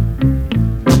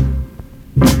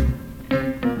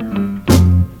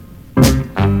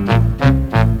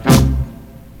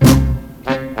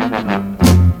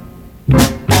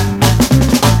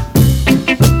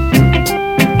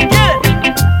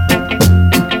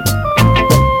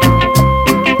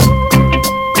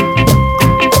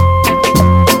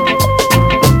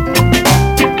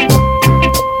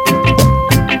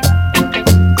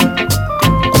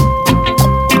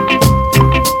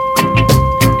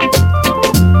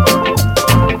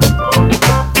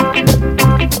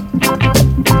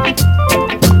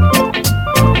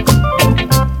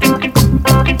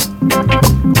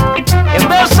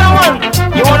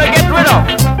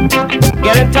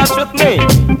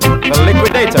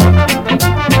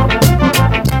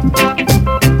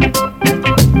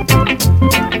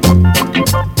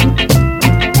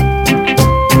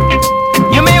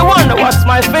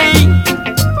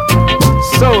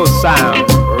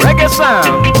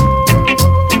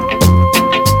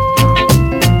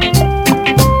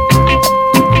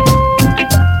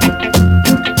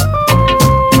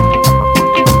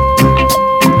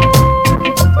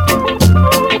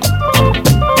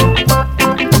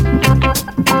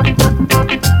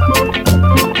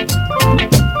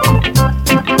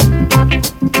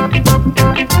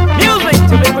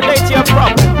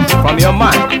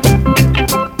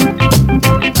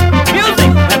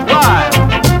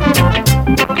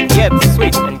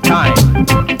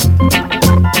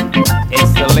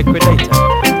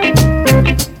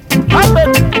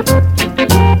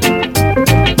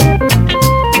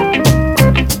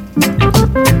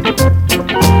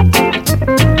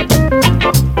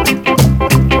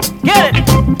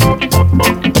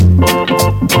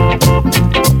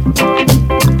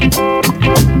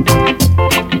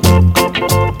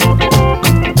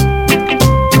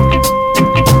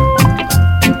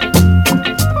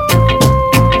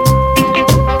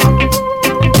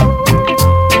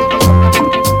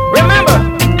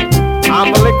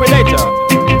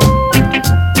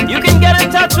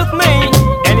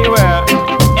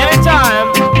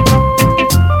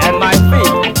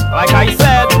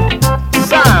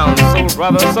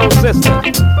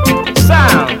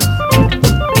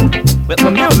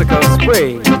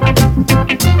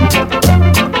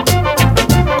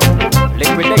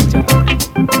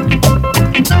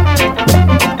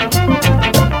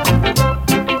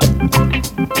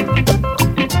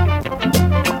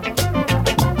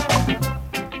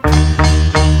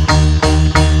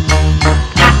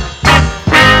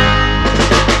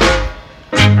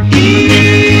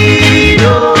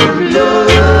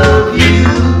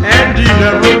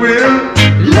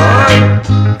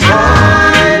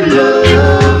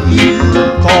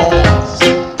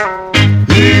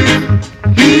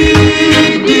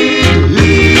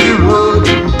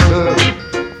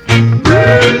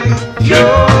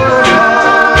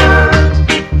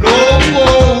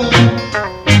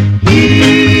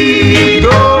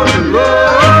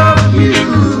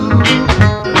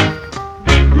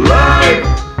 Like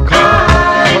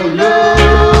I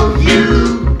love you.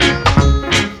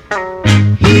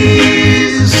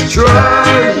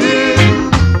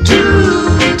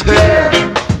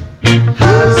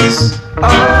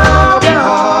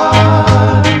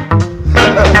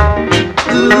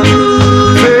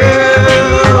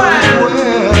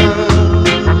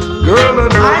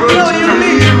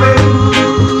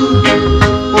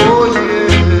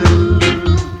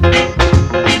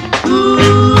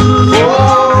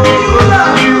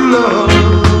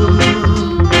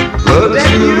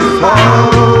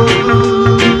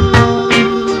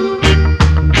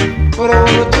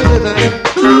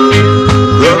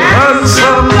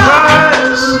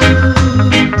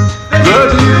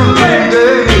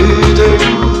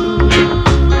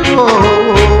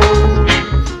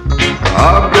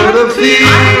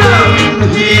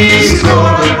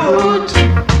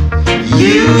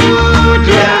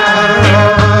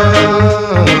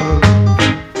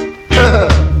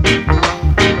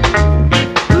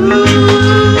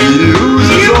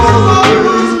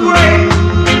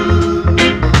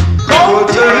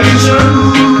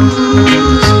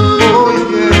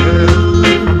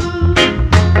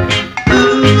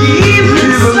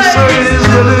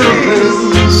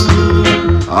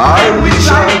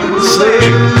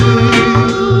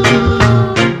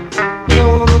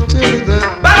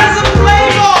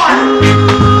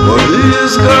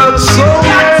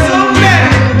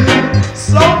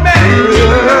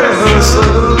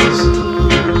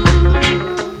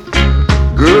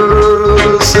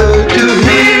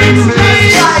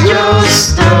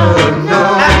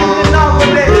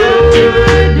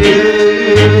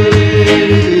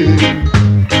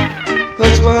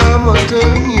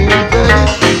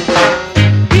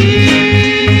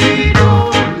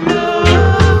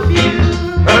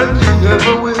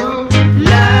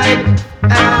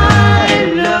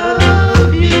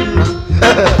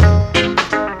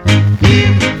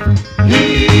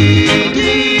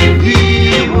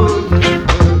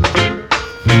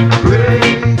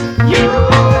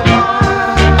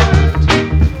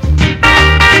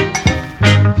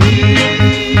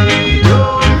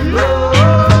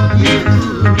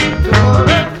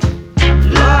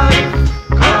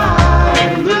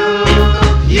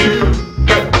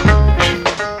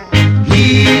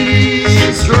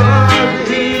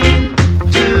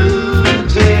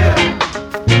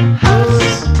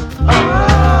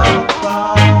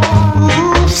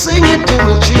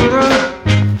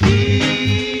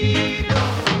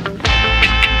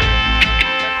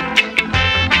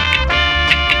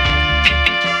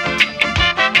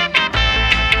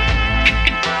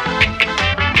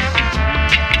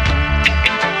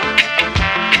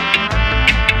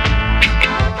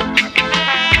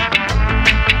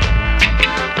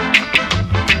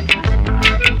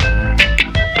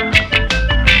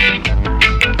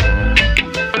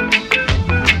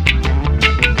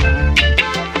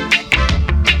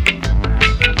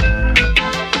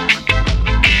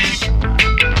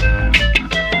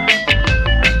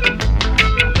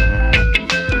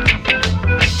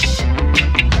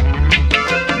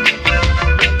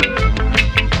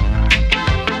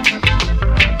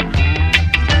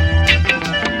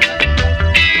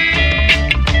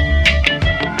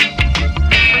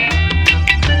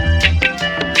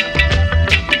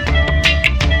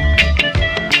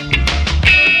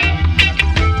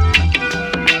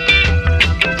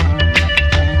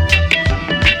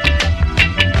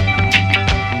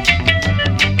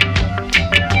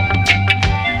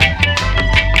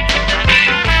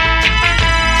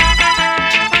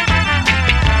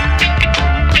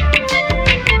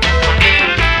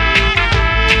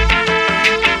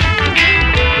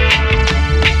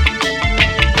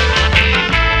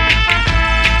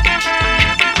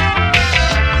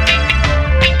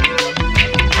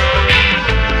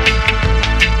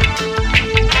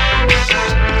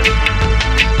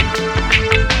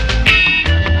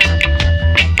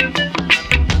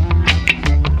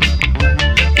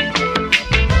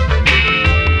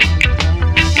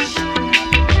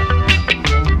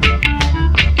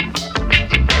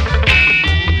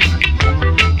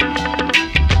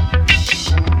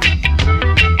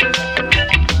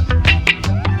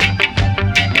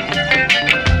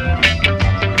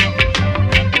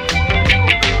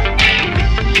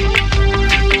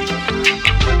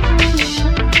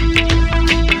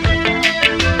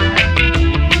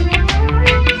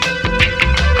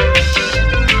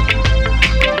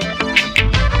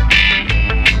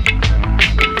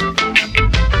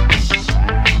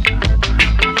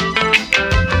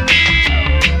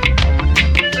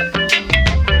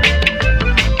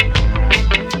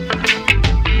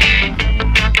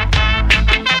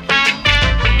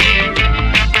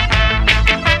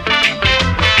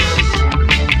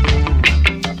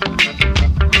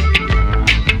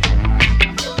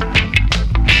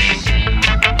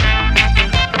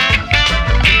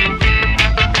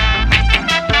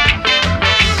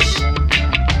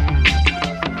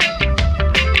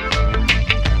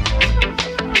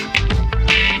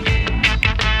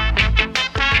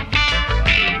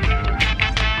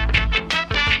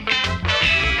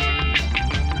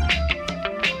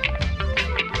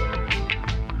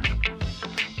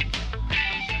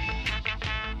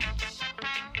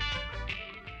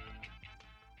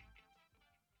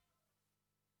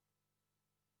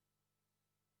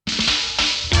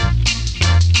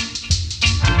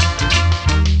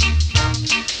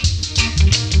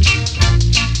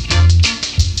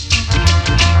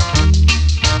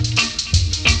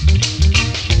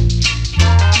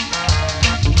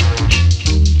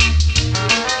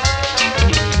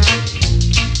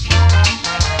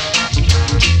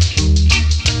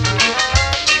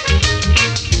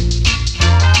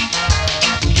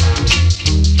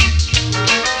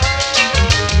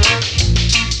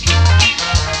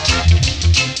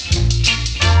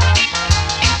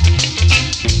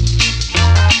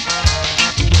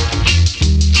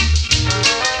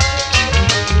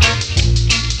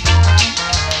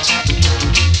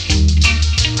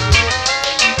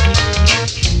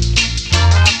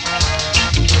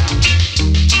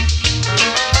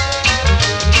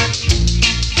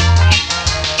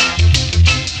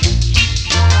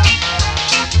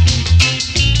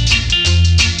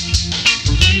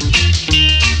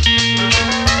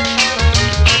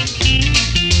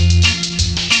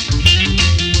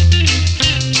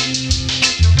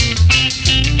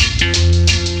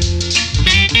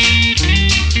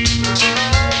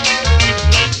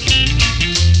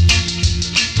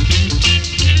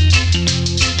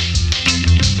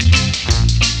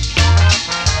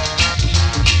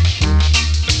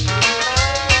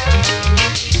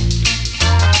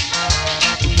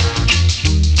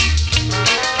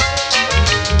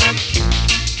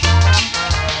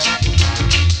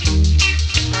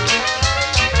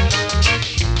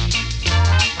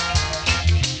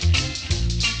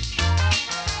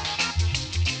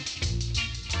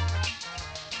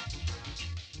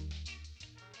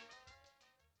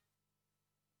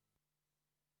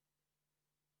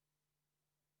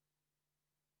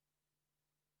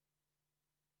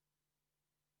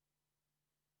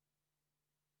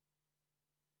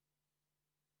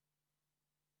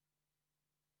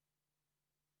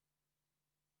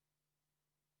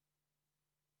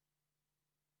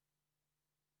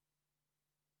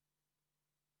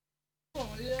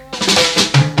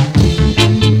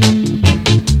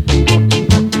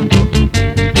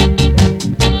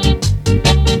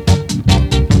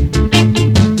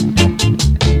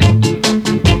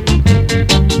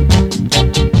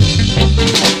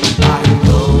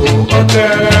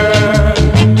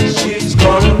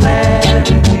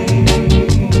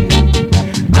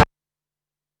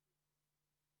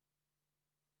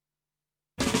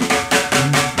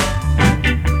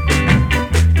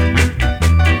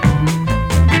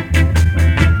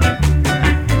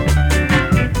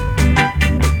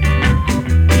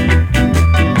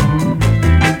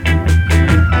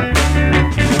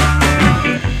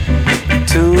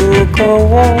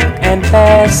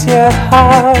 Pass your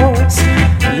house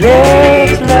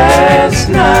late last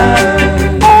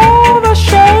night. All the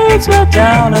shades were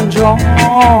down and drawn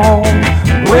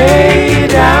way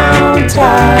down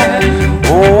tight.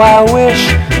 Oh, I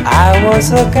wish I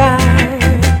was a guy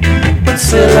with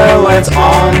silhouettes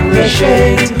on the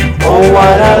shades. Oh,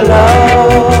 what a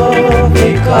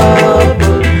lovely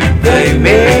couple they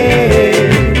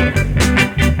made.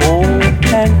 Oh,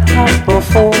 and hot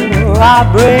before I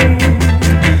break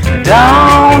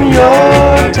down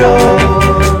your door.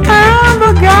 I'm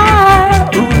the guy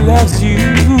who loves you,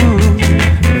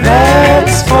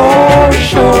 that's for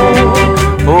sure.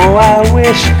 Oh, I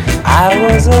wish I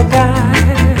was a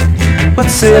guy with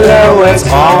silhouettes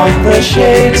on the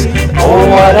shades. Oh,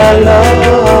 what a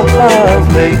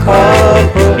lovely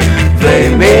couple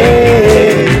they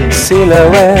made.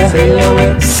 Silhouette,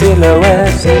 silhouette,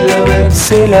 silhouette, silhouette,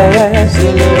 silhouette,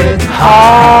 silhouette.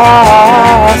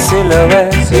 Ah,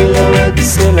 silhouette, silhouette,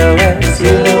 silhouette,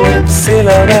 silhouette,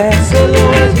 silhouette,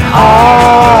 silhouette.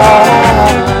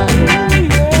 Ah.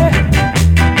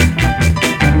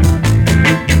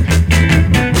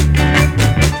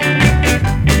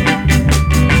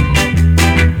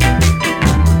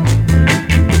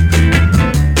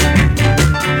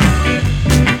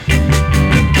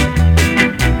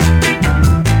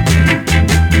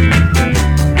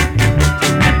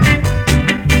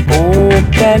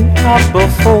 Up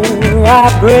before I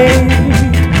break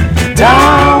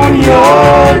down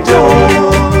your door.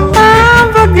 I'm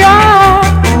the guy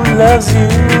who loves you,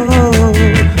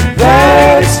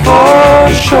 that's for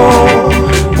sure.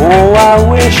 Oh, I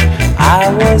wish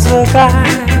I was a guy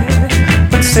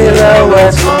with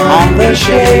silhouettes on the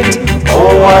shades.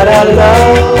 Oh, what a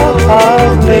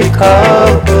lovely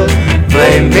couple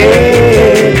they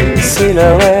made.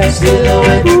 Silhouette,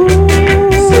 silhouette, ooh,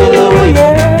 silhouette,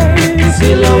 yeah.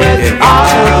 Silhouette,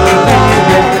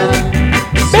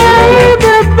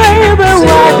 baby, baby,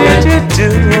 why did you do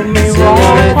me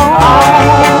wrong?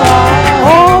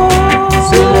 Oh,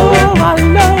 silhouette, I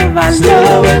love, I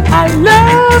love, I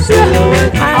love you.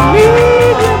 I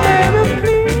need you, baby,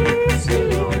 please.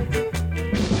 Silhouette.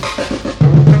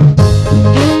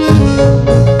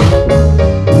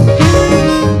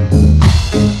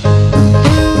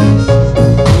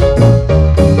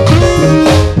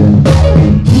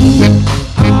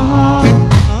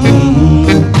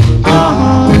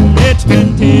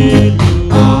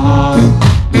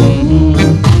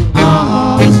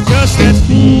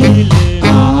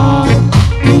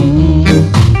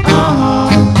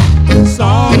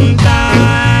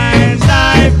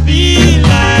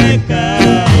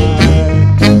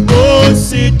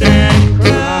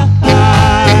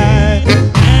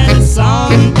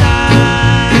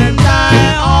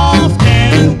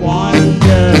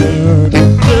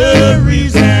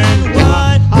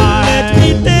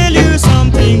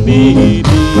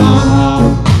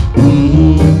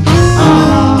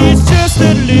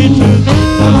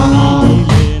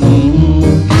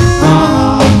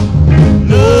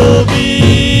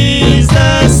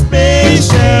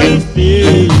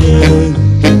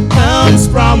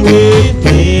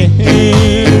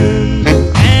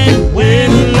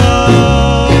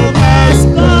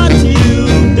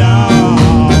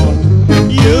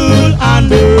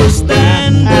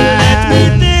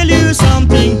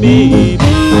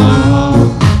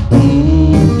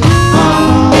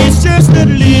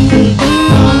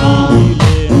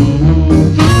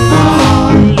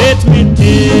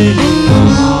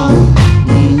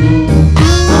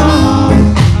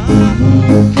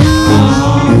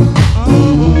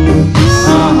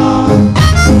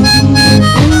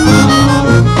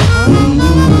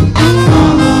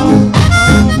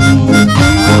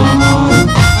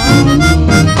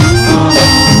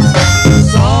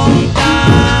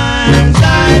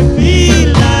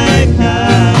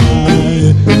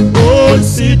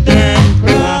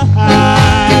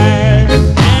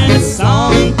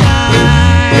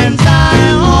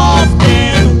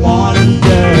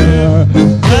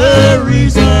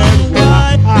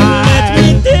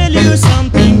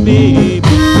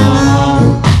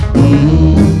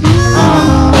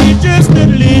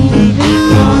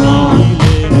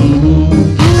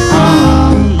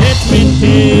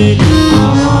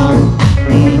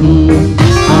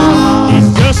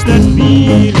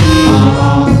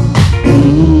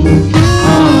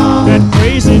 that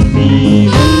crazy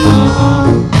feeling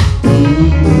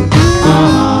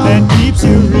that keeps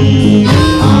you reeling.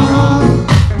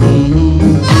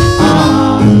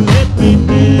 Let me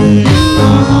be.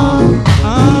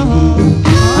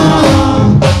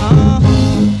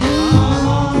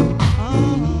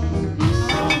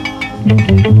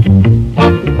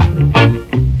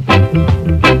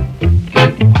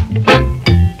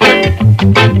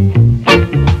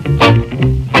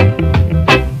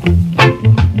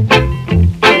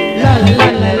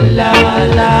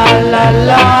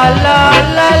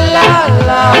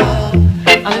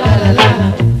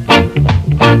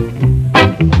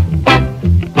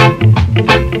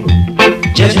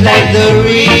 Just like the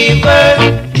river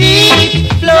keeps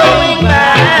flowing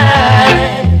by,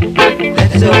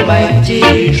 that's so my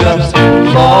teardrops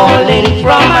falling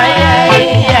from my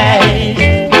eyes.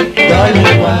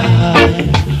 Darling,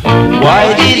 why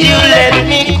did you let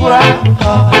me cry?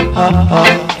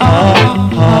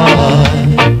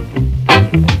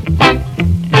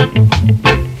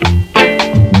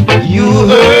 You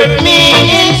hurt me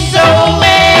in so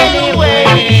many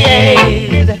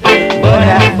ways, but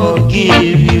I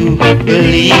forgive you.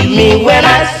 Believe me when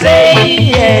I say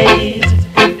yes.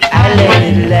 I let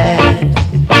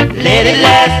it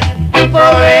last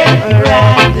forever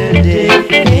after day.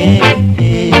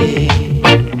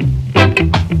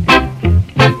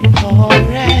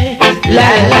 Alright, la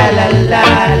la la la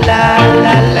la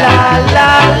la la la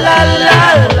la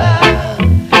la la.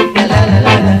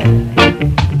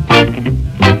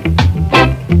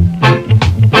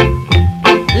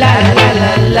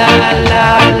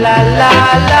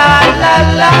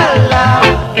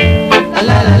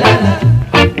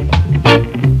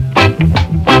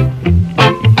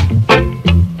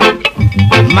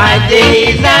 My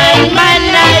days and my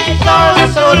nights are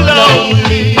so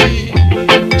lonely,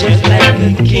 just like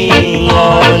a king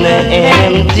on an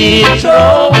empty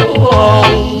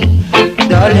throne.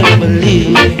 Darling,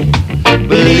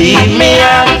 believe me,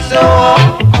 I'm so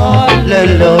all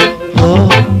alone.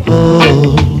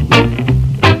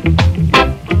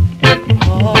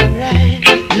 Alright,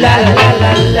 la la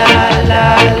la la la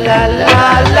la la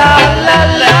la la la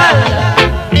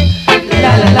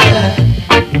la la la.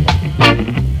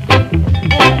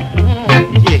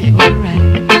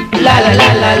 La la la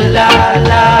la la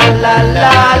la la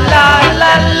la la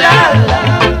la la la.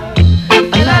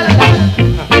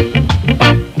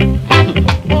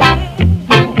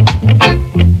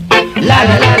 La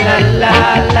la la la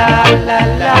la la la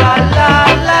la la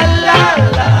la la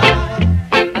la.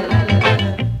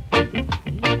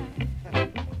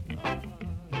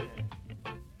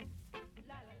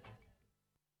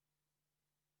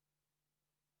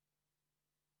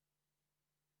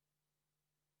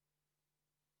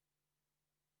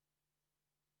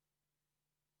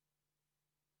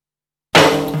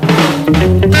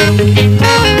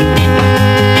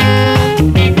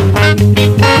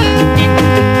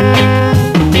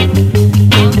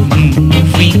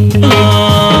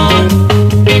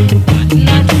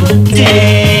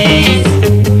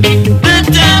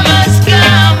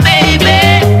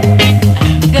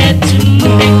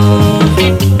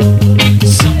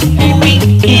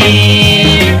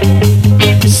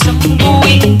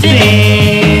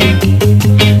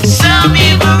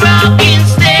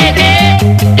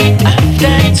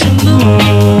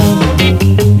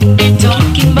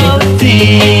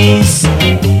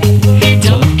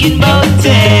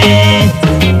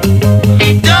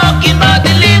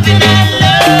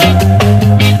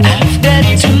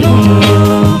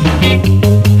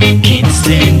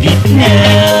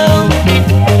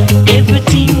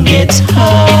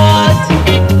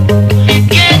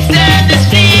 Can't stand this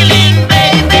feeling,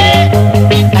 baby.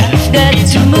 I've got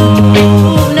to move.